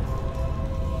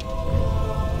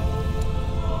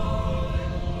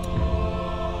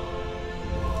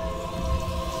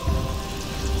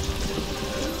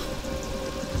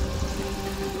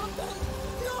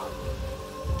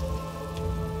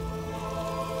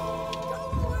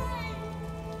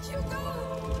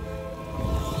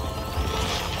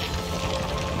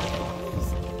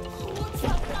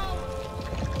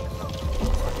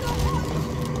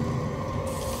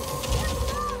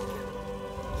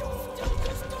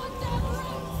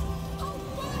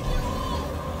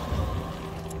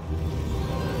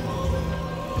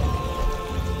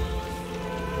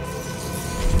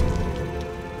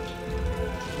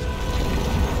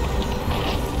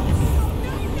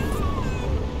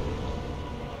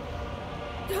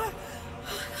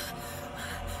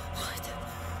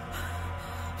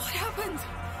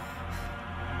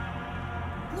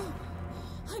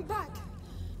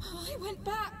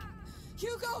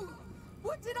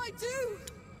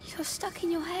 You're stuck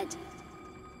in your head.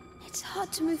 It's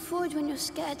hard to move forward when you're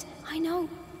scared. I know.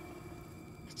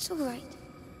 It's all right.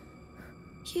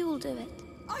 You will do it.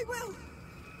 I will.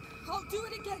 I'll do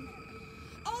it again.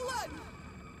 I'll learn.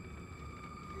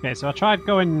 Okay, so I tried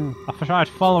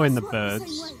following the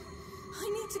birds. I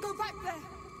need to go back there.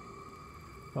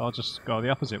 I'll just go the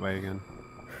opposite way again.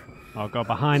 I'll go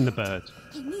behind the bird.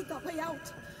 I need that way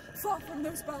out. Far from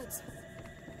those birds.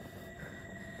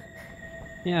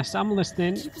 Yes, I'm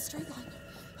listening. Keep a straight line.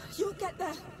 You'll get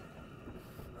there.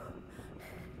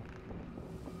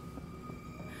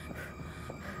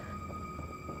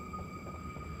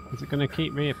 Is it going to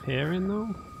keep reappearing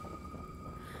though?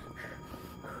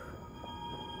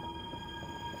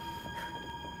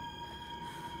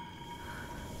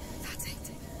 That's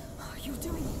it. You're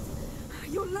doing it.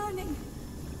 You're learning.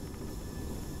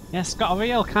 Yeah, it's got a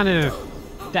real kind of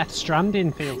Death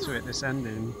Stranding feel to it, this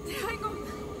ending Hang on.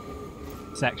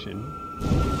 section.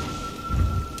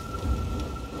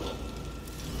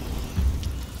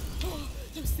 Oh,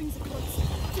 those things are close.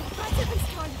 Do better this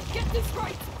time. Get this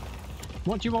right.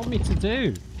 What do you want me to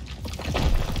do?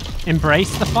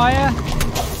 Embrace the fire?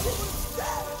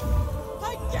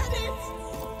 I get it.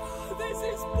 This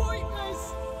is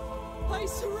pointless. I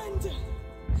surrender.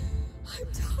 I'm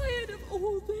tired of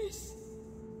all this.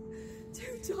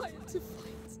 Too tired to fight.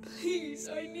 Please,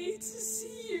 I need to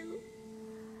see you.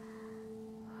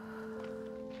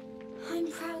 I'm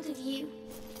proud of you.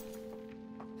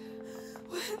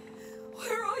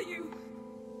 Where are you?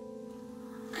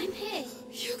 I'm here.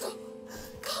 Hugo,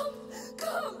 come.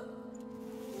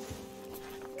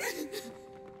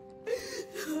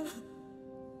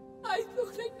 I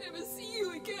thought I'd never see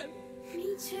you again.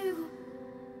 Me too.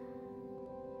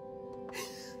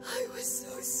 I was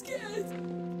so scared.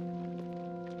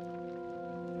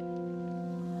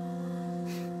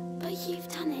 But you've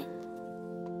done it.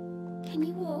 Can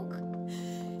you walk?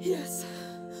 Yes.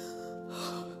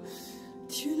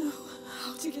 Do you know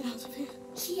how to get out of here?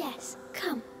 Yes,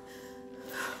 come.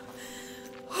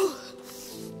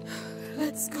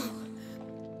 Let's go.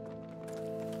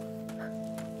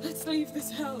 Let's leave this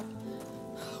hell.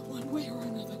 One way or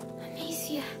another.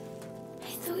 Amecia,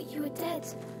 I thought you were dead.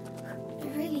 I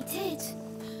really did.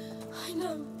 I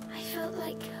know. I felt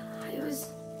like I was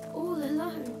all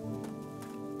alone.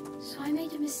 So I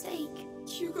made a mistake.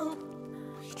 Hugo,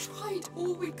 we tried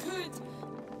all we could.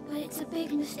 But it's a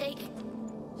big mistake.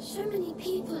 So many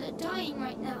people are dying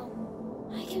right now.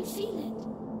 I can feel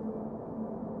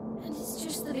it. And it's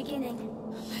just the beginning.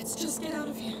 Let's just get out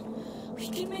of here. We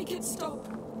can make it stop.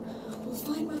 We'll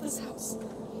find Mother's house.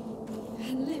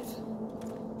 And live.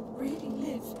 Really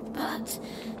live. But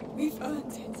we've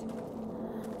earned it.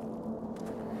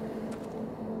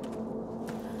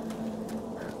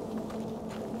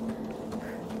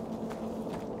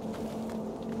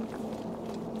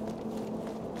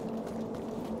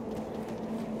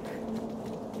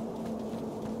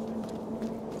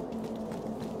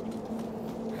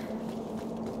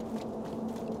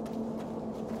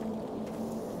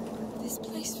 This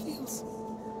place feels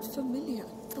familiar.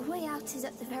 the way out is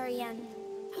at the very end.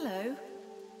 Hello.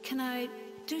 Can I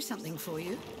do something for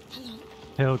you? Hello.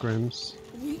 Pilgrims.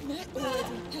 We met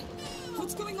already.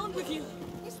 What's going on with you?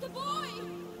 It's the boy!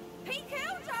 He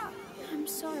killed her! I'm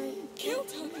sorry. Killed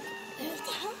her? What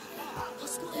the hell?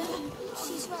 What's going on?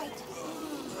 She's right.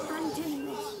 I'm doing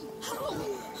this.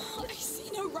 How? I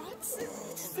see no rats.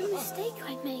 It's the mistake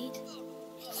I made.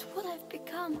 It's what I've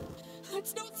become.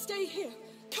 Let's not stay here.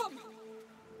 Come.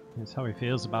 That's how he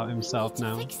feels about himself We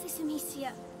now. need to fix this,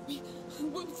 Amecia.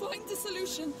 We'll find the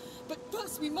solution, but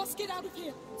first we must get out of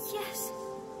here. Yes.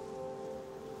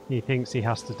 He thinks he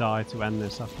has to die to end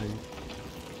this, I think.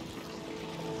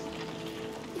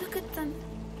 Look at them.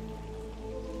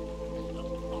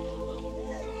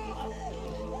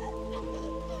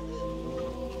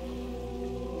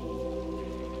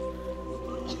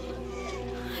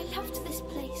 I loved this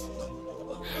place.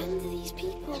 And these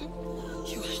people.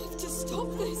 You have to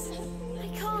stop this. I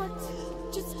can't.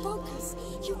 Just focus.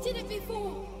 You did it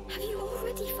before. Have you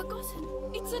already forgotten?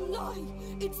 It's a lie.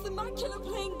 It's the macula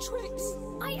playing tricks.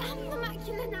 I am the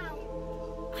macula now.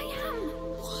 I am.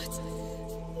 What?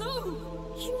 No.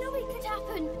 You know it could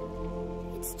happen.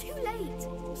 It's too late.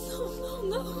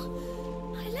 No.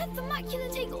 I let the macula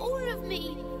take all of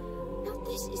me. Now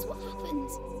this is what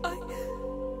happens.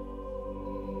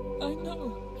 I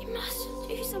know. We must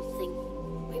do something.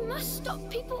 We must stop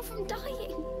people from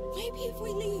dying. Maybe if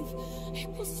we leave, it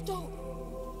will stop.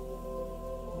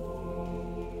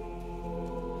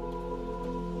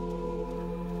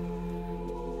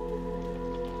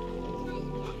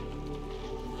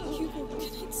 Hugo,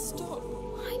 can it stop?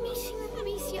 I'm meeting with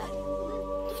Amecia.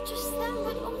 Not just them,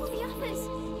 but all the others.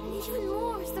 And even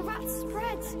more as the rats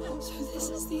spread. So this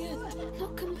is the end?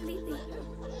 Not completely.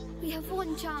 We have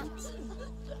one chance.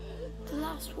 The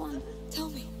last one. Tell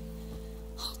me.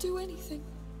 I'll do anything.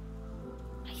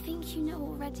 I think you know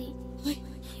already. Wait.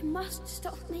 You must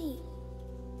stop me.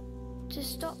 To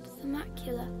stop the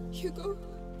macula. Hugo,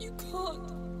 you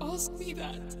can't ask me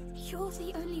that. You're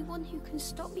the only one who can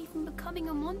stop me from becoming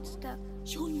a monster.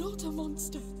 You're not a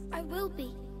monster. I will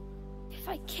be. If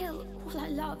I kill all I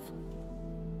love.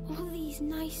 All these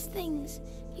nice things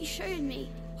you showed me.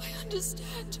 I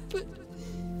understand, but...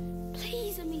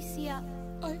 Please, Amecia.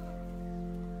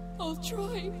 I'll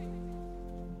try.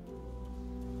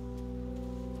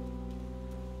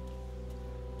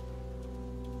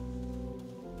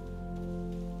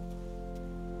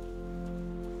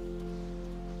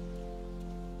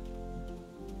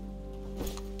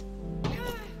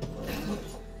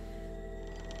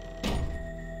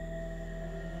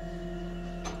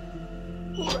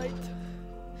 All right.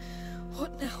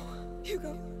 What now?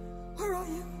 Hugo, where are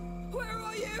you? Where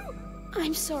are you?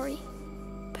 I'm sorry,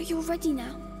 but you're ready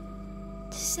now.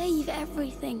 To save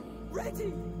everything.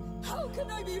 Ready? How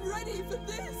can I be ready for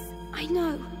this? I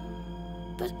know,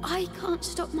 but I can't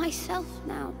stop myself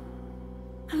now.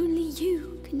 Only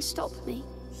you can stop me.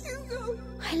 Hugo!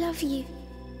 I love you.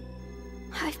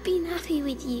 I've been happy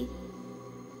with you.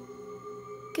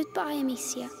 Goodbye,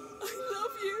 Amecia. I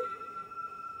love you.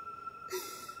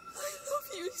 I love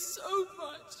you so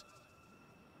much.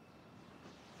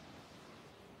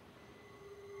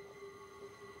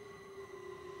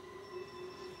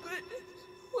 But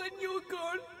when you're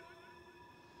gone,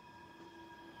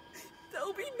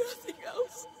 there'll be nothing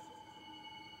else.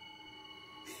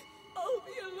 I'll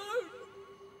be alone.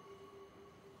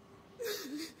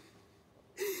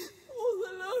 All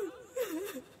alone.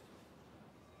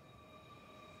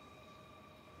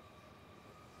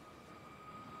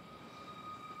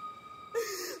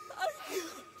 I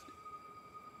can't.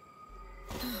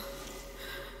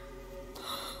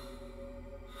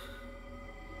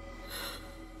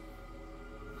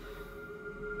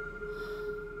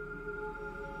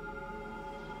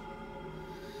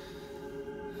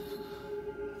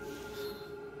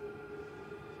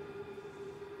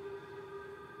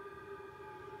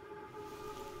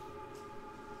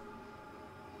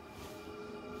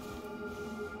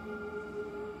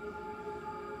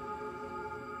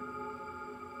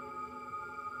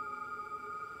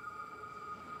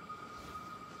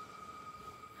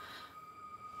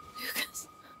 Lucas.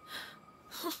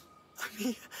 I'm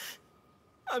here.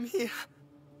 I'm here.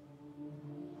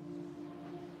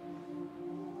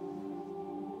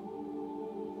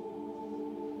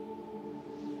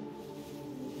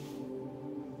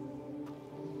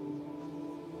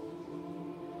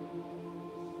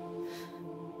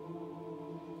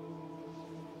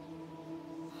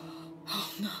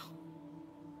 Oh no.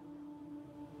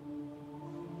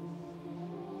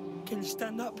 Can you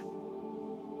stand up?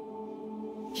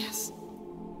 Yes.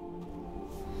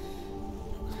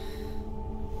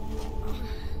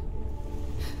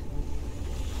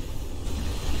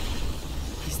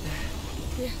 He's there.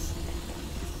 Yes.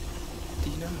 Do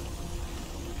you know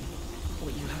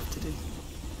what you have to do?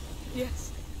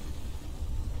 Yes.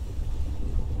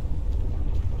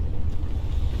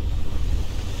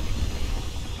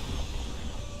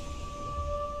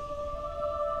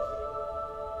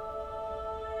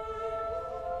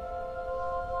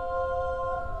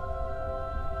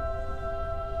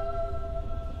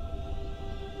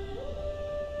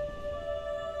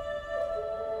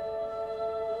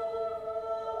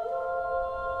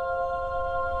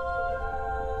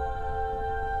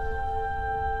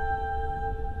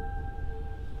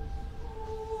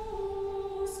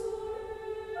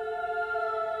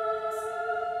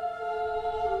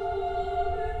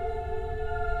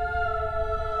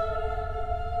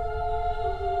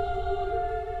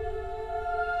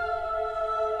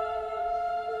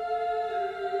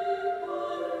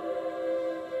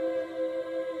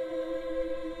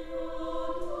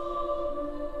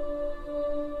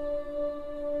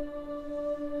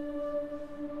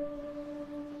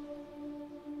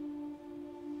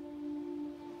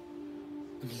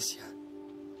 Amecia,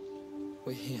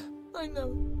 we're here. I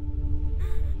know.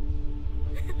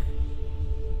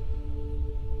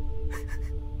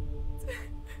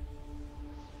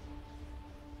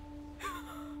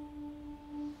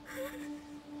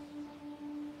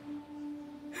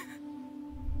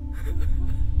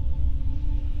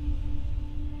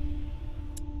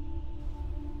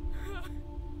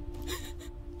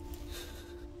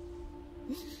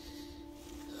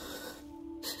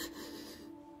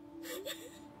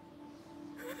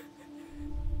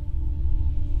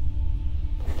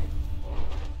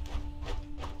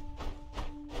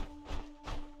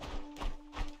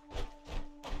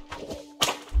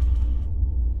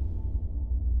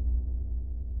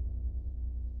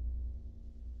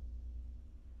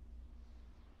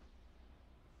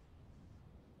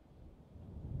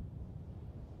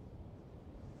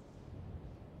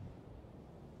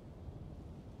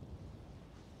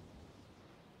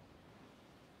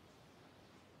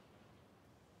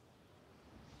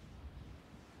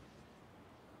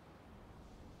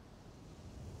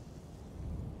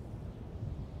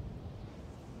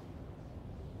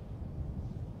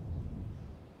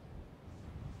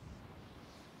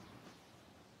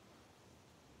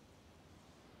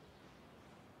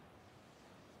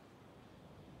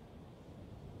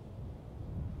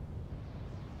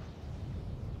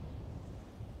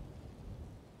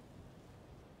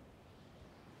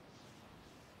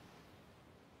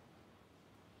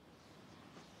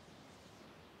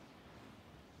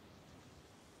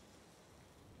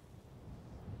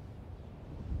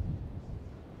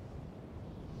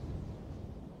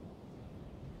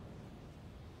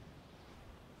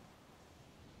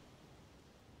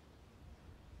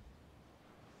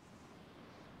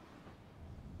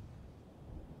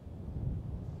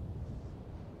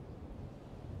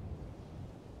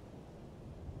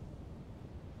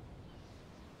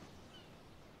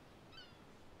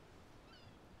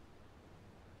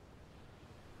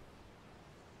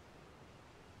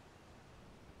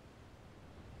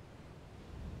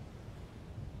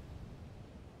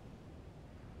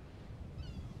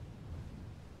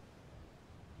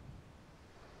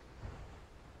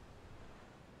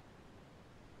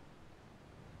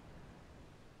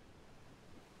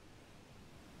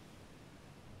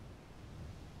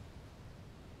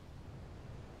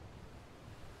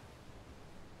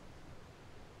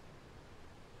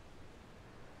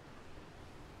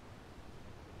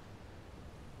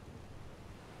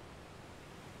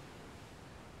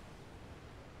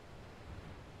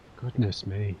 Goodness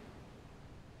me.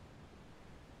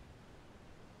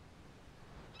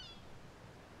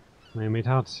 I mean, we'd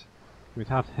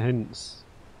had hints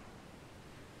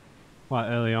quite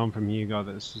early on from Hugo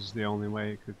that this is the only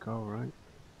way it could go, right?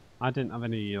 I didn't have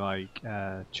any like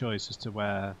choice as to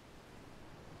where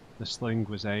the sling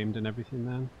was aimed and everything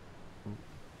then.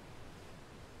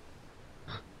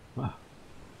 Wow.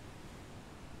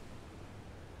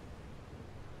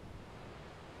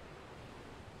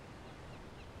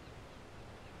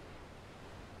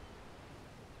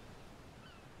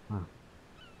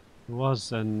 There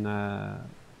was an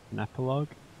epilogue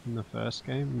in the first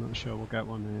game. I'm not sure we'll get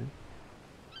one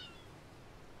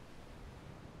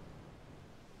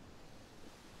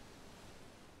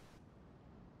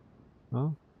here.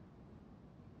 Oh.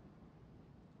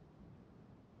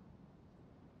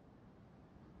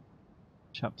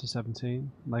 Chapter 17,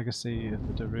 Legacy of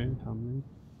the Darun family.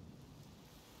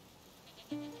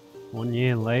 1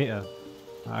 year later.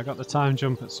 I got the time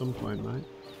jump at some point, right?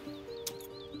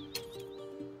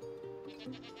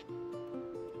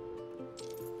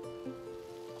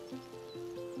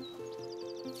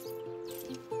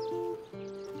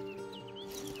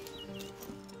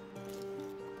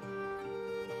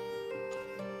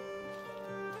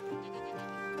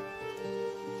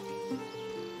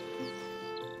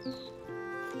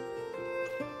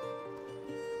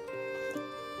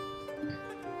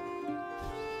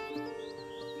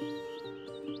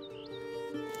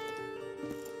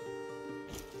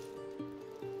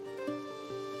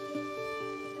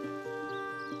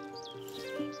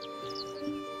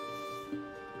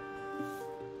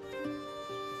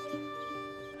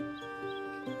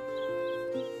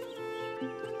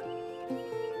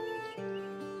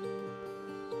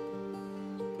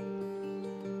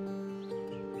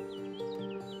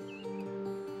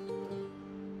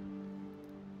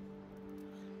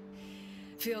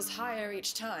 Feels higher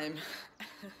each time.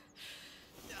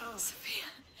 Oh. Sophia,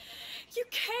 you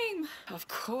came! Of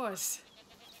course.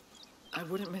 I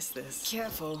wouldn't miss this.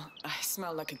 Careful, I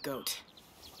smell like a goat.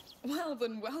 Well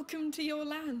then, welcome to your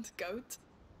land, goat.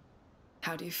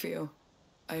 How do you feel?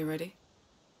 Are you ready?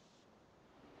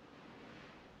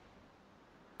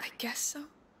 I guess so.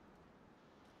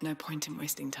 No point in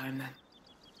wasting time then.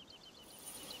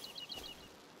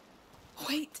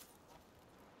 Wait.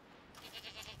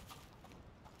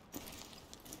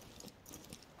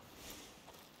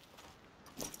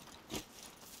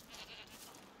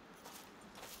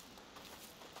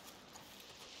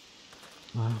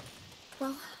 Wow.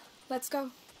 Well, let's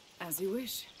go. As you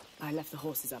wish. I left the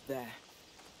horses up there.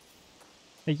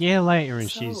 A year later and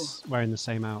So- she's wearing the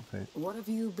same outfit. What have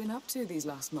you been up to these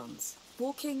last months?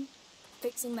 Walking,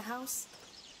 fixing the house,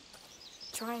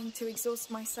 trying to exhaust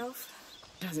myself.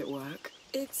 Does it work?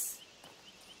 It's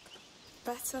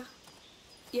better.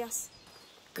 Yes,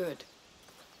 Good.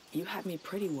 You had me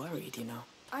pretty worried, you know.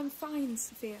 I'm fine,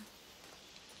 Sophia.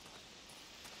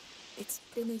 It's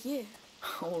been a year.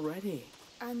 Already?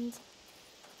 And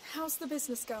how's the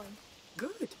business going?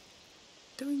 Good.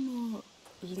 Doing more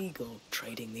legal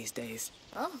trading these days.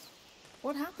 Oh,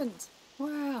 what happened?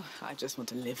 Well, I just want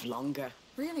to live longer.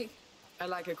 Really? I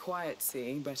like a quiet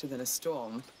sea better than a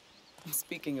storm.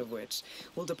 Speaking of which,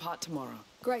 we'll depart tomorrow.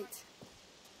 Great.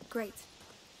 Great.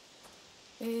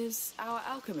 Is our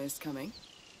alchemist coming?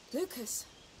 Lucas?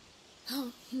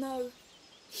 Oh, no.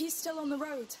 He's still on the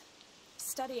road.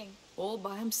 Studying. All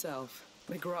by himself.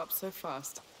 They grow up so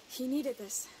fast. He needed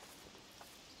this.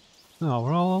 Oh,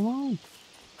 we're all alone.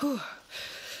 Whew.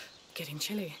 Getting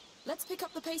chilly. Let's pick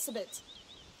up the pace a bit.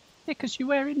 Yeah, because you're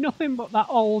wearing nothing but that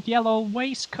old yellow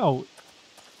waistcoat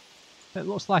that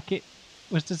looks like it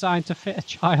was designed to fit a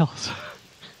child.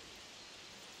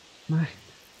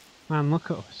 Man, look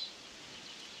at us.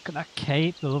 Look at that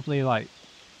cape, the lovely, like,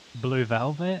 blue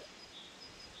velvet.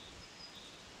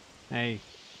 Hey,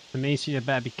 Amecia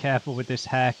better be careful with this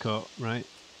haircut, right?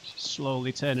 She's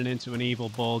slowly turning into an evil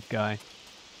bald guy.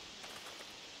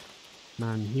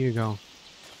 Man, Hugo.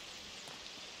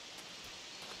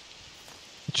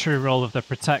 The true role of the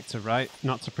protector, right?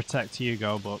 Not to protect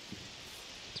Hugo, but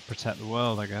to protect the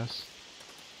world, I guess.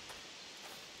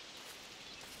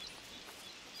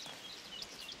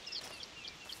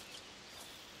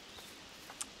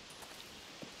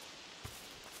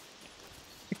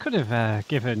 They could have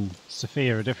given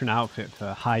Sophia a different outfit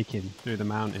for hiking through the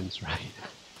mountains, right?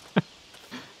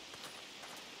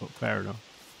 But fair enough.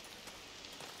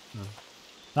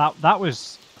 That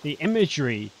was the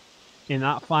imagery in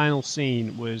that final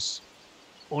scene was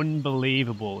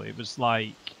unbelievable. It was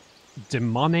like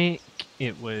demonic.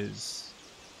 It was,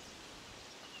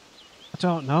 I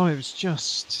don't know. It was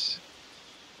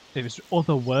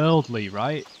otherworldly,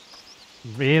 right?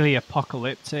 Really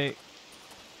apocalyptic,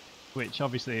 which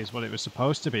obviously is what it was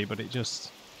supposed to be. But it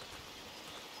just,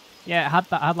 yeah, it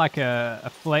had like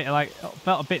a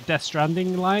felt a bit Death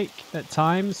Stranding like at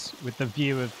times with the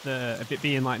view of a bit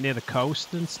being like near the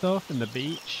coast and stuff and the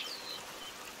beach.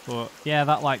 But yeah,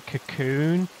 that like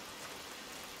cocoon.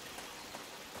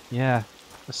 Yeah,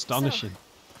 astonishing. So,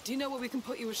 do you know where we can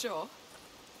put you ashore?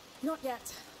 Not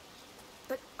yet.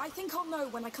 But I think I'll know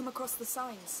when I come across the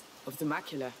signs. Of the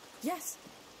macula? Yes.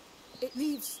 It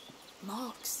leaves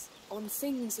marks on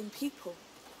things and people.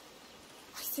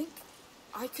 I think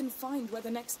I can find where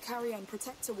the next carrier and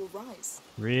protector will rise.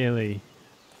 Really?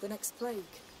 The next plague.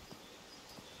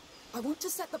 I want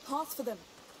to set the path for them,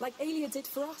 like Aelia did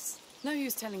for us. No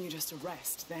use telling you just to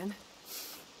rest, then.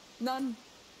 None.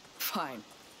 Fine.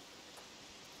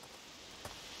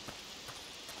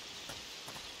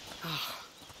 Ah,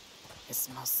 it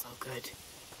smells so good.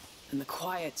 And the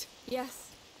quiet. Yes.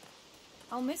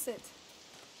 I'll miss it.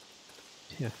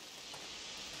 Yeah.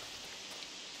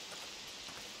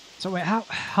 So wait,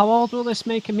 how old will this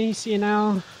make Amecia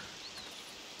now?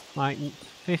 Like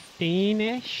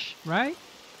 15-ish, right?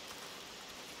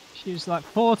 She was like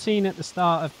 14 at the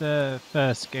start of the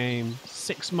first game.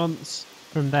 6 months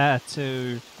from there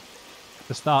to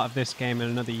the start of this game,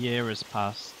 and another year has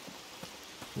passed.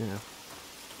 Yeah,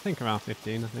 I think around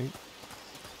 15. I think.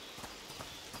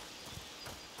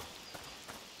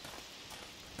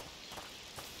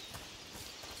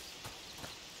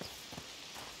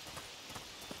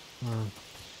 Wow.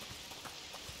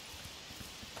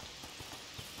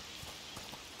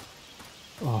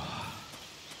 Oh.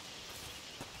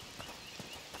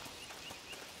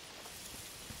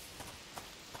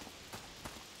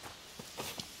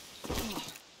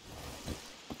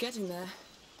 Getting there.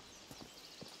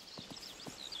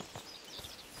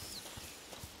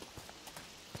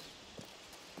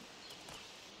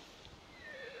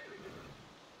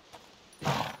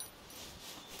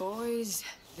 Boys,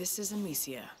 this is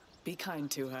Amecia. Be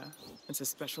kind to her. It's a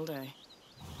special day.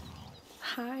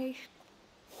 Hi.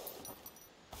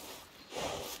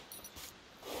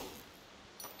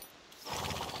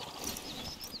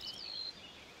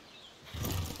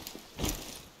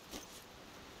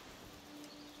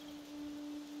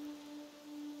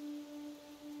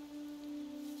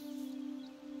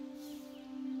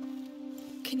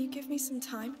 Can you give me some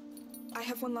time? I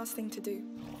have one last thing to do.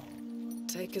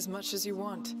 Take as much as you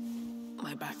want.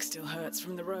 My back still hurts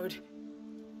from the road.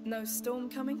 No storm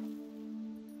coming?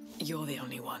 You're the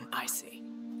only one I see.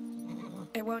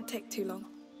 It won't take too long.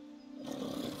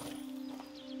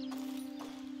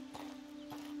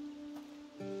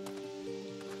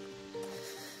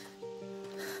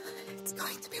 It's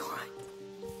going to be all right.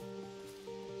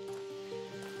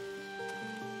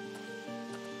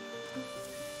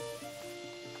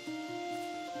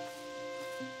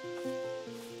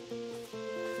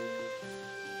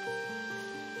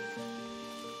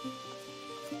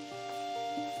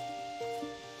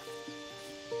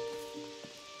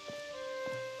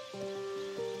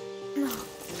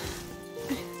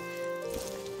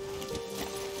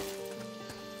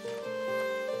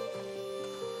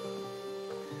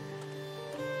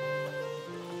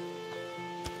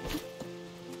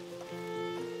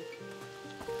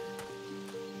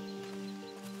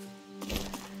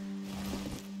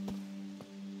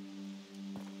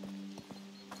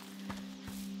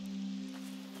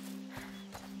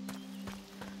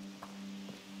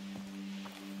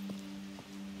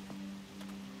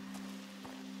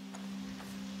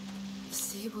 The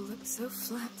sea will look so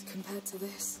flat compared to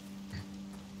this.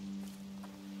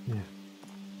 Yeah.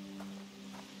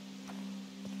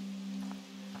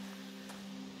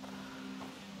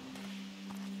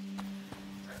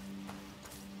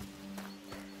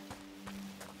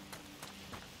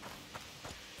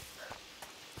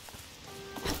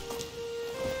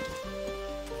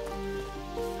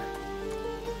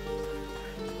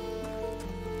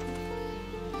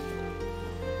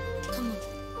 Come on,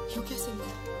 you're getting there.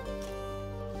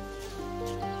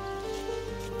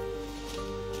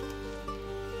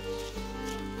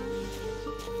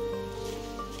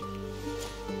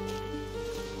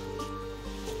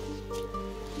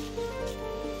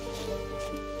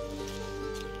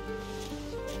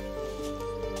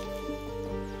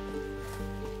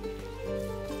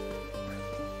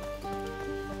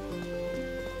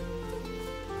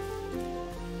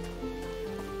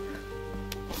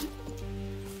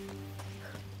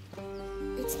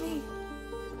 It's me.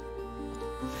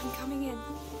 I'm coming in.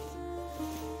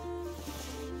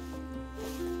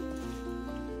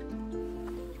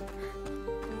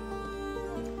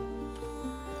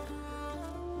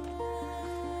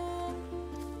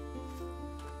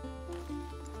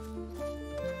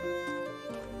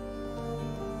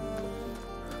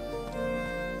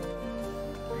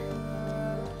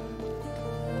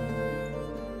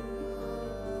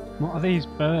 What are these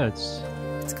birds?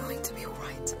 It's going to be all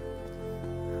right.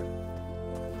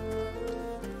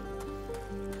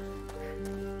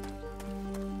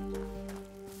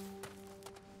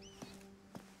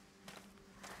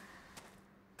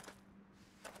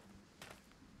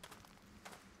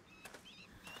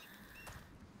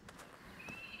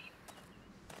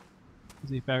 Is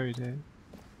he buried here?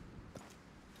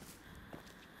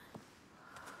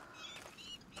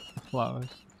 Flowers.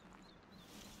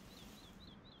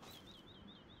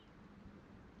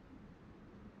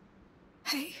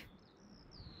 Hey.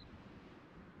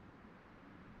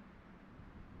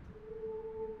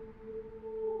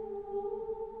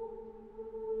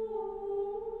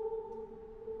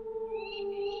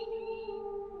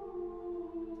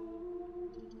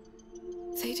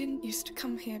 They didn't used to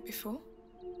come here before.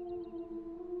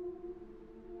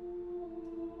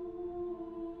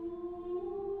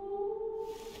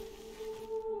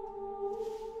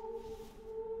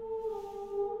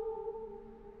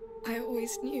 I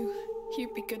always knew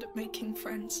you'd be good at making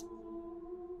friends.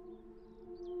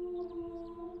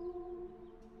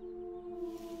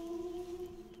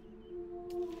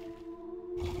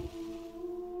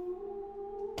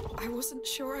 I wasn't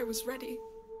sure I was ready,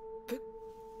 but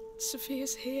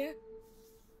Sophia's here.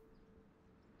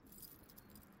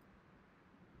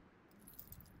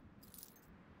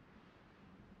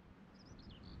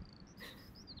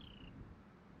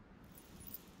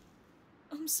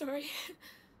 I'm sorry.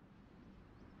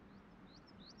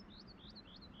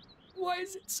 Why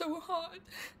is it so hard?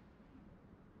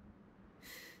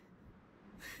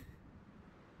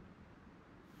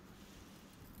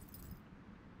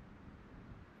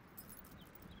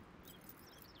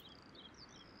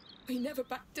 We never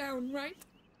backed down, right?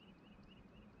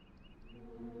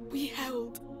 We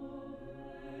held.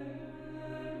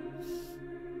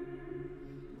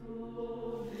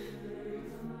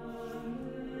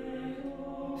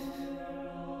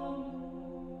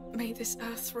 this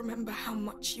earth remember how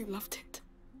much you loved it.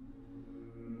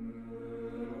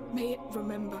 May it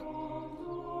remember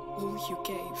all you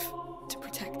gave to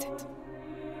protect it.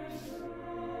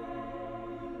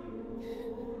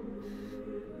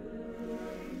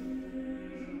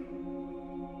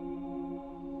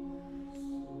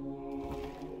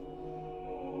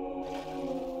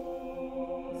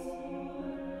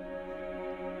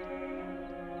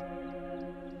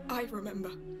 I remember.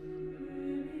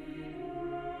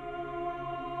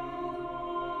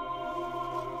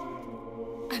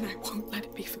 And I won't let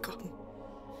it be forgotten.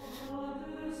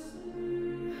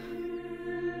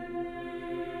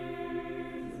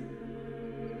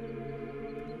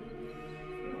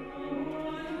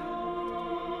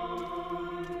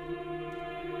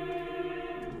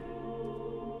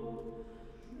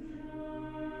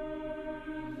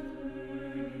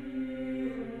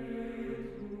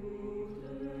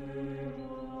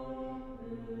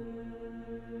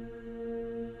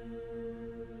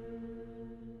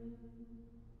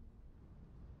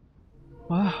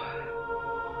 Wow.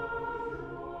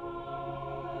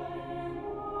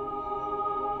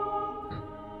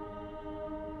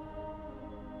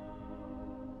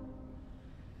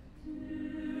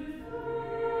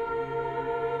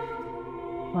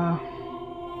 Wow.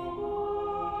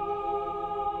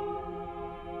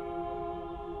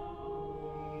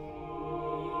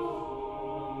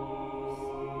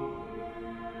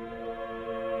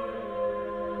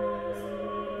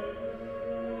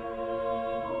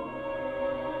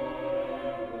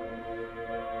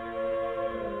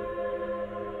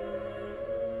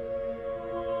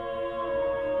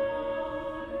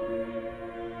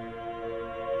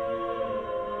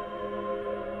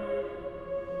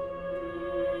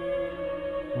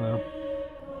 Wow.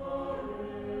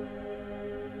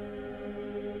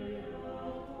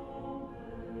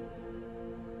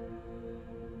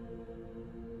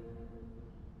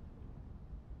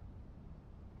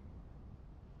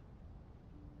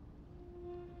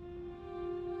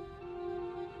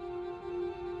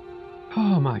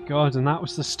 Oh my god, and that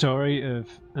was the story of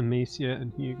Amecia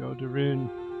and Hugo de Rune.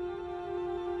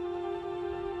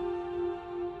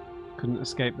 Couldn't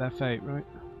escape their fate, right?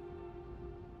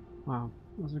 Wow,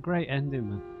 it was a great ending,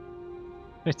 man.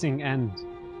 Fitting end.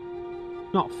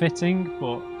 Not fitting,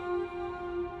 but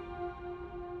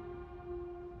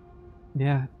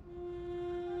yeah.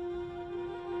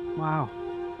 Wow.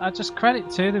 I just credit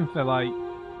to them for like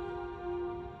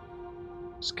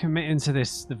just committing to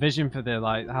this, the vision for the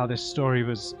like how this story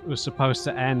was supposed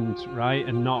to end, right,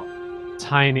 and not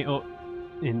tying it up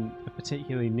in a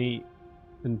particularly neat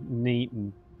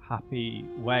and happy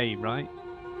way, right?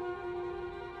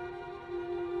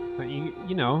 But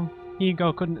you know,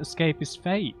 Hugo couldn't escape his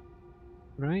fate,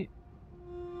 right?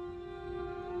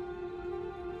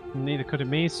 And neither could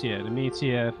Amecia.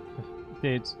 Amecia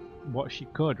did what she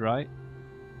could, right?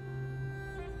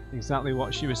 Exactly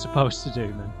what she was supposed to do,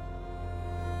 man.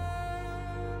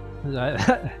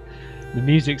 The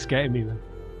music's getting me, man.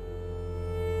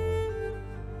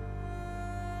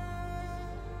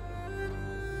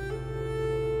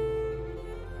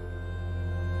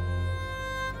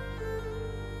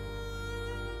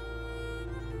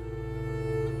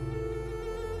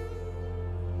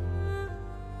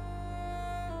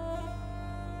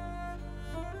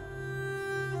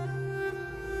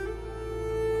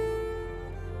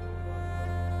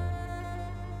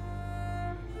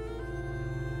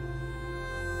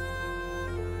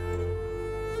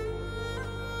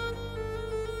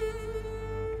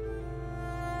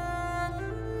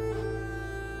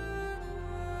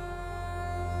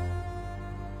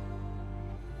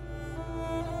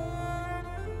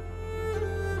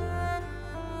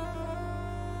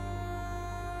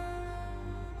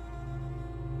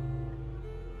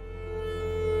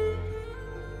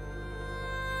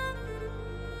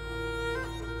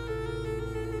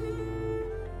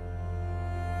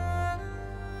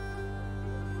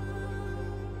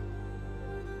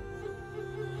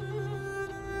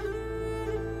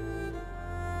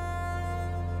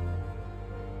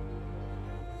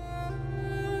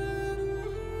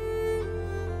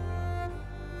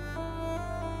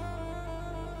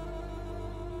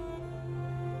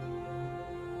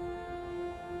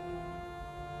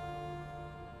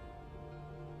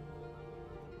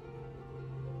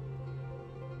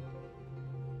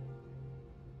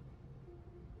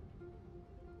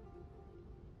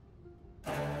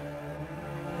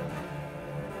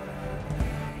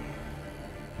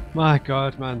 My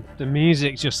god, man, the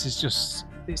music it's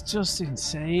just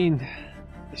insane.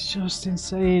 It's just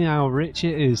insane how rich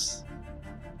it is.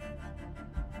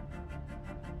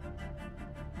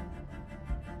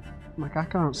 Like, I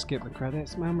can't skip the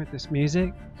credits, man, with this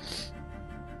music.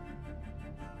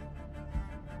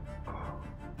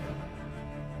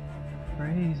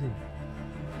 Crazy.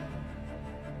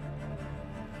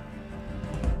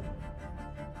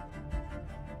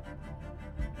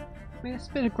 I mean, it's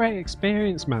been a great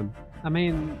experience, man. I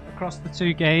mean, across the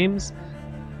two games.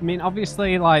 I mean,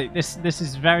 obviously, like, this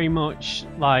is very much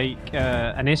like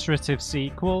an iterative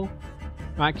sequel.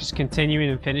 Right, just continuing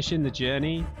and finishing the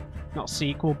journey, not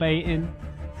sequel baiting.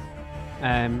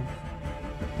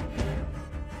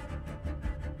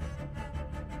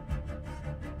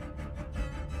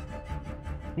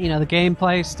 You know, the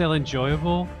gameplay is still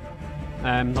enjoyable.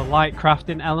 The light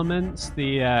crafting elements,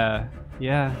 the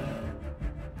yeah,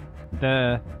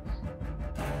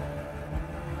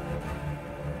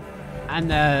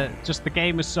 just the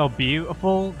game was so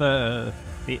beautiful. The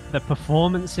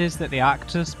performances that the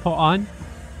actors put on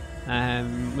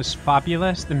was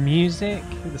fabulous. The music,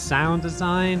 the sound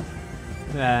design,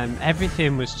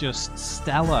 everything was just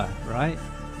stellar, right?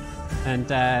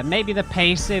 And maybe the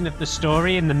pacing of the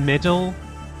story in the middle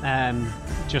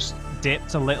just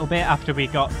dipped a little bit after we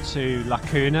got to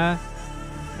Lacuna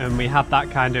and we had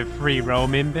that kind of free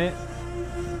roaming bit.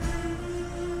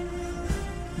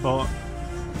 But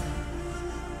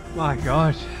my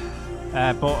god,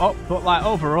 but like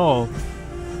overall,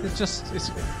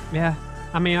 it's yeah.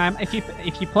 I mean, if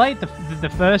you played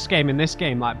the first game and this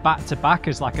game like back to back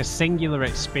as like a singular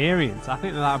experience, I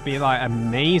think that would be like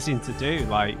amazing to do.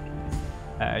 Like,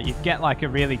 you'd get like a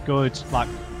really good like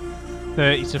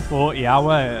 30 to 40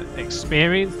 hour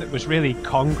experience that was really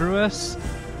congruous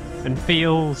and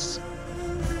feels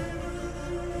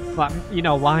like, you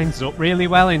know, lines up really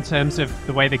well in terms of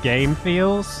the way the game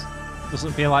feels.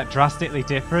 Doesn't feel like drastically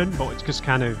different, but it just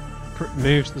kind of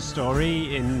moves the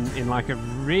story in like a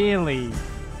really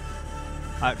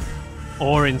like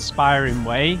awe-inspiring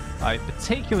way, like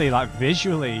particularly like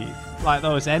visually, like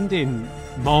those ending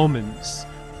moments,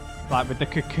 like with the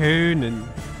cocoon and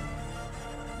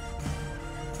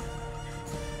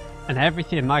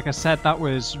everything. Like I said, that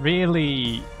was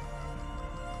really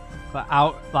like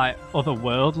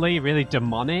otherworldly, really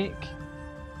demonic.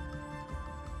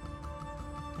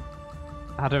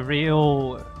 Had a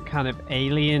real kind of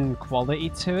alien quality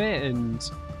to it,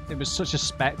 and it was such a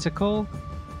spectacle.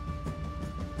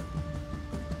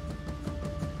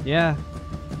 Yeah,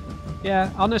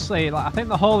 honestly, like I think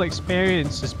the whole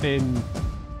experience has been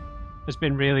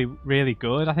really, really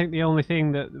good. I think the only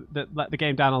thing that let the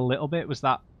game down a little bit was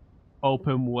that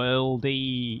open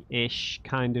worldy-ish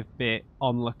kind of bit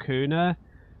on Lacuna,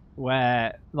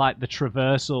 where like the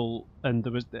traversal, and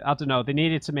there was, I don't know, they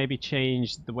needed to maybe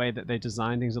change the way that they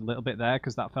designed things a little bit there,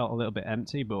 because that felt a little bit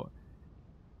empty. But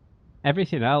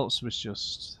everything else was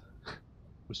just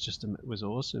was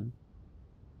awesome.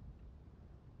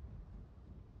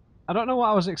 I don't know what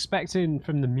I was expecting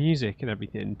from the music and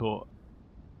everything, but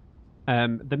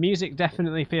the music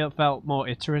definitely felt more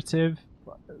iterative,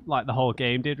 like the whole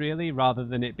game did, really, rather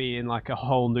than it being like a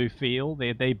whole new feel.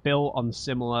 They built on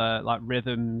similar like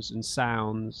rhythms and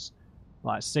sounds,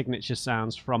 like signature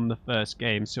sounds from the first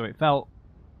game, so it felt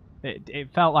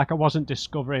like I wasn't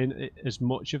discovering as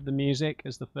much of the music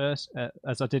as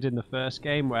as I did in the first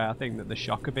game, where I think that the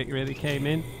shocker bit really came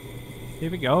in. Here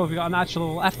we go, we've got an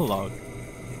actual epilogue.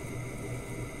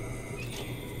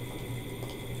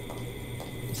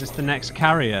 Is this the next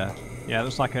carrier? Yeah, it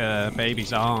looks like a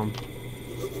baby's arm.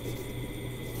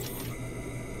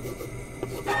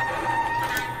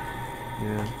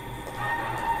 Yeah.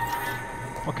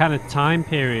 What kind of time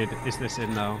period is this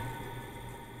in, though?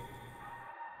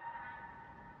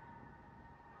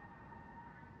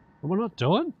 We're not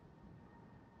done?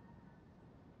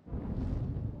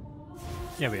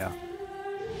 Here we are.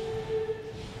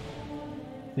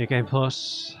 New Game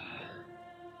Plus.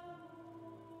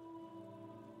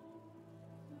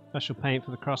 Special paint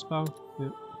for the crossbow.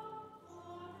 Yep.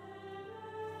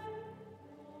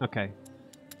 Okay.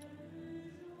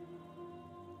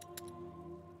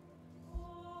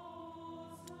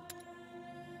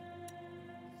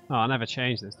 Oh, I never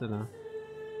changed this, did I?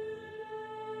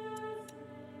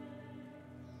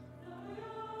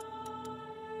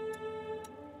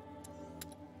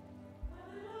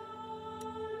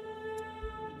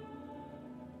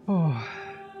 Oh,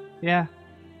 yeah.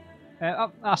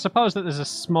 I suppose that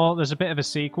there's a bit of a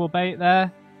sequel bait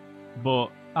there,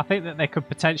 but I think that they could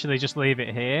potentially just leave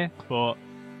it here. But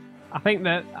I think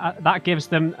that that gives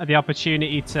them the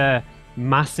opportunity to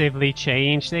massively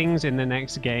change things in the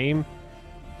next game.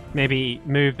 Maybe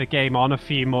move the game on a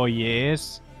few more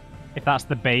years, if that's just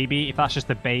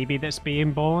the baby that's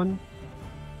being born.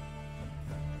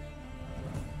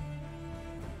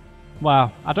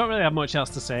 Wow, I don't really have much else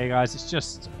to say, guys. It's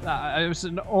just it was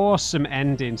an awesome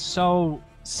ending, so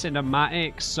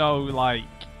cinematic, so like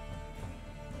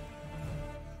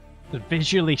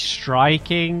visually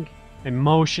striking,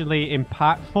 emotionally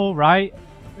impactful, right?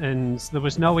 And there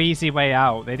was no easy way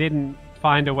out. They didn't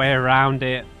find a way around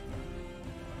it.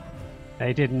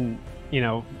 They didn't, you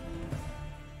know,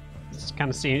 it's kind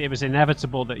of seemed it was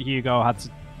inevitable that Hugo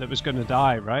that was going to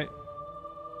die, right?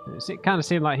 It kind of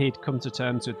seemed like he'd come to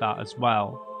terms with that as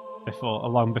well,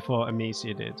 long before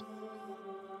Amecia did.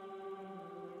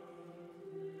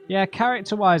 Yeah,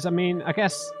 character-wise, I mean, I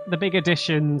guess the big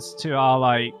additions to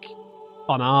our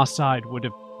on our side would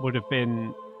have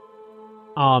been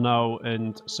Arno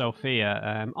and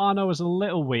Sophia. Arno was a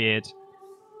little weird,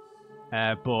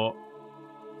 but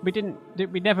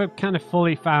we never kind of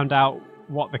fully found out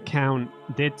what the Count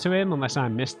did to him, unless I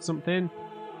missed something.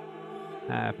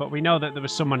 But we know that there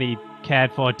was someone he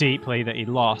cared for deeply that he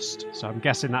lost, so I'm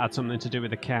guessing that had something to do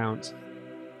with the Count.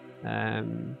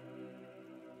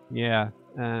 Yeah,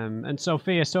 and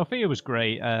Sophia was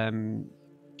great.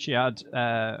 She had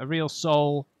a real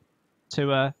soul to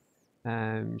her.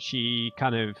 She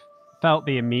kind of felt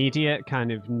the immediate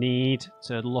kind of need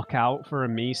to look out for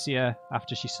Amecia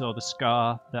after she saw the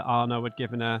scar that Arno had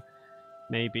given her.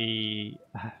 Maybe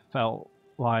felt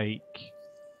like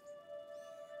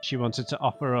she wanted to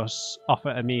offer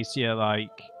Amecia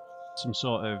like some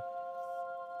sort of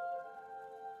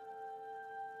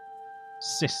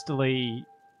sisterly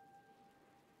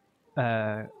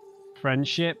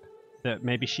friendship that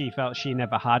maybe she felt she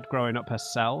never had growing up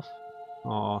herself.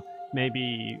 Or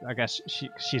maybe, I guess,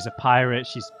 she's a pirate,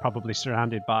 she's probably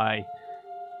surrounded by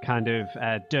kind of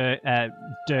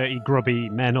dirty, grubby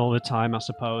men all the time, I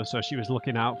suppose, so she was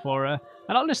looking out for her.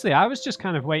 And honestly, I was just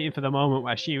kind of waiting for the moment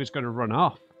where she was going to run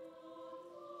off.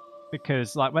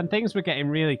 Because, like, when things were getting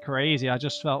really crazy, I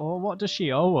just felt, well, what does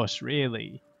she owe us,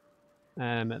 really?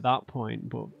 At that point,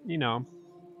 but, you know.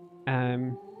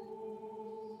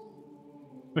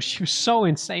 But she was so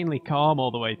insanely calm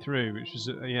all the way through, which was,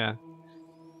 yeah.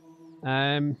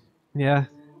 Yeah.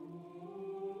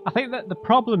 I think that the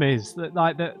problem is that,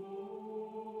 like, that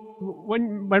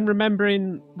when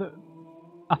remembering that,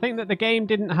 I think that the game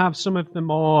didn't have some of the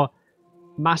more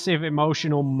massive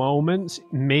emotional moments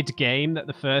mid-game that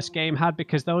the first game had,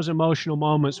 because those emotional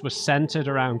moments were centered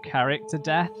around character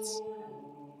deaths.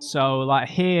 So, like,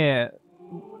 here,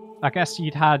 I guess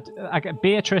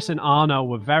Beatrice and Arno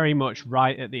were very much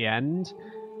right at the end,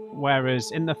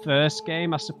 whereas in the first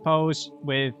game, I suppose,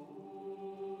 with,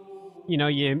 you know,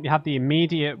 you had the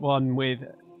immediate one with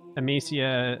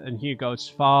Amecia and Hugo's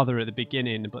father at the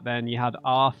beginning, but then you had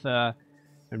Arthur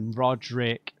and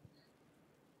Roderick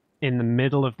in the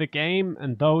middle of the game,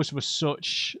 and those were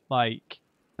such, like,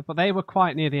 but they were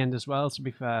quite near the end as well, to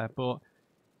be fair. But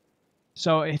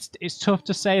so it's tough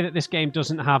to say that this game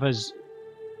didn't have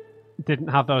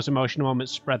those emotional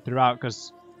moments spread throughout,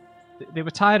 because they were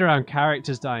tied around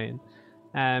characters dying.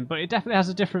 But it definitely has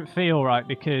a different feel, right?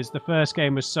 Because the first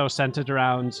game was so centered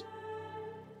around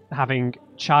having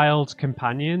child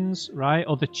companions, right?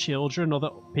 Other children,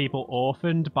 other people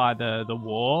orphaned by the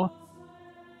war.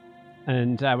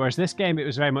 And whereas this game, it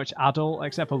was very much adult,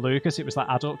 except for Lucas, it was like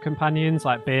adult companions,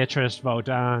 like Beatrice,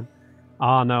 Vaudin,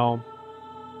 Arno,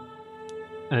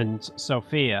 and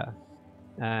Sophia.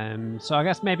 So I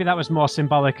guess maybe that was more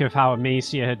symbolic of how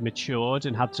Amecia had matured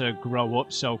and had to grow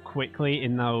up so quickly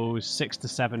in those 6 to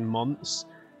 7 months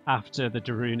after the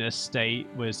Daruna estate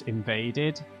was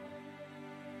invaded.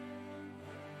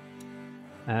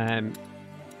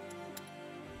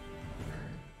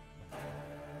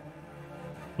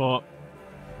 But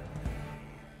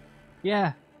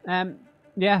yeah,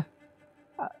 yeah.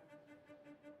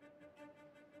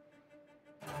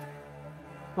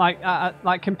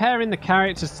 Like comparing the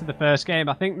characters to the first game,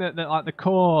 I think that like the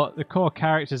core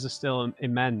characters are still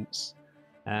immense,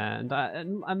 and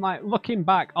like looking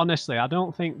back, honestly, I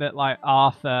don't think that like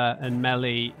Arthur and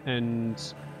Melly and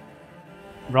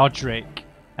Roderick,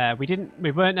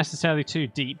 we weren't necessarily too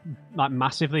deep, like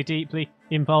massively deeply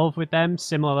involved with them,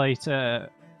 similarly to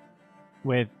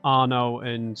with Arno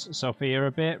and Sophia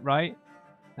a bit, right?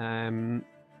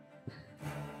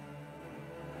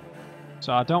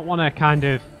 So I don't want to kind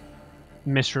of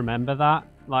misremember that.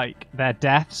 Like, their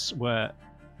deaths were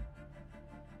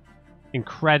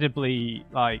incredibly,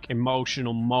 like,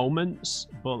 emotional moments,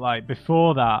 but, like,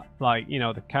 before that, like, you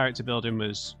know, the character building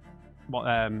was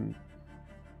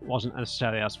wasn't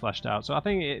necessarily as fleshed out. So I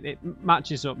think it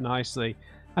matches up nicely.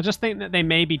 I just think that they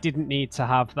maybe didn't need to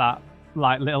have that,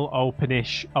 like, little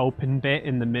open bit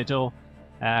in the middle,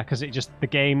 because the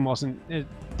game wasn't, it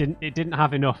didn't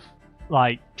have enough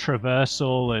like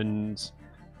traversal, and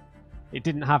it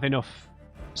didn't have enough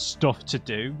stuff to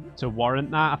do to warrant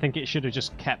that. I think it should have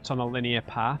just kept on a linear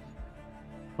path.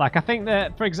 Like, I think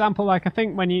that, for example, like, I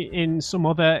think when you,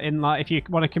 if you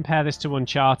want to compare this to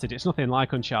Uncharted, it's nothing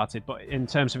like Uncharted, but in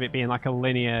terms of it being like a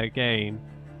linear game,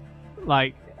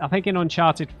 like, I think in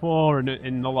Uncharted 4 and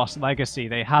in The Lost Legacy,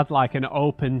 they had like an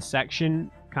open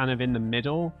section kind of in the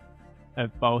middle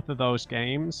of both of those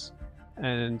games.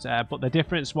 And, but the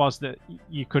difference was that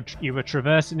you were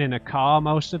traversing in a car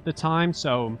most of the time,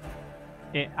 so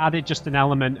it added just an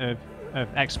element of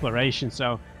exploration.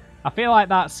 So I feel like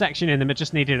that section in them, it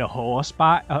just needed a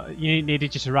horseback. You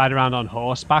needed just to ride around on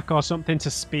horseback or something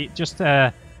to speed, just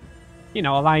to, you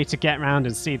know, allow you to get around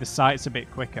and see the sights a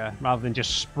bit quicker rather than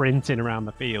just sprinting around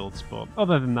the fields. But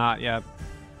other than that, yeah,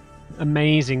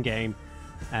 amazing game.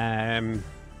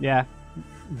 Yeah,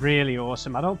 really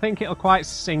awesome. I don't think it'll quite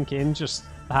sink in just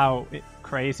how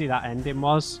crazy that ending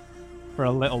was for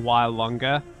a little while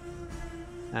longer.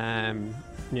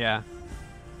 Yeah.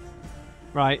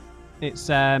 Right. It's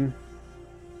been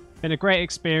a great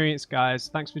experience, guys.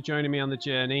 Thanks for joining me on the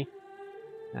journey.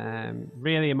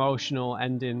 Really emotional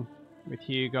ending with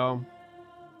Hugo.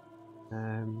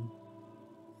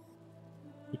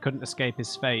 He couldn't escape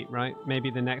his fate, right?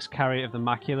 Maybe the next carrier of the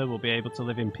macula will be able to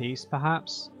live in peace,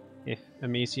 perhaps, if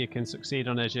Amecia can succeed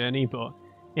on her journey. But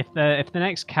if the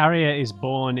next carrier is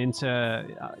born into,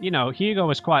 you know, Hugo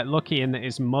was quite lucky in that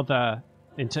his mother,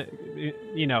 his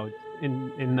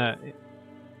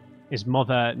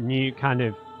mother knew, kind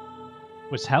of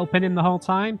was helping him the whole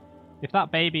time. If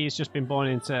that baby has just been born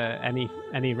into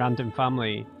any random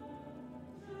family,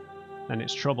 then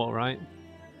it's trouble, right?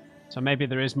 So maybe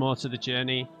there is more to the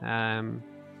journey.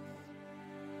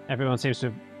 Everyone seems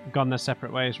to have gone their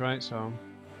separate ways, right? So,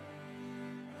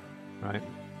 right,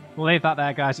 we'll leave that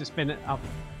there, guys. I've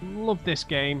loved this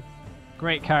game.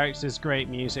 Great characters, great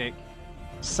music.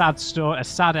 A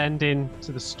sad ending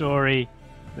to the story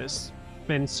that's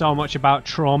been so much about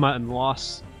trauma and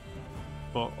loss,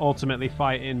 but ultimately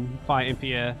fighting for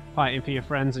your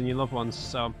friends and your loved ones.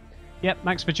 So, yep,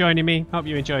 thanks for joining me. Hope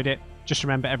you enjoyed it. Just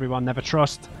remember, everyone, never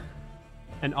trust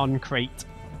and on crate.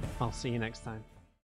 I'll see you next time.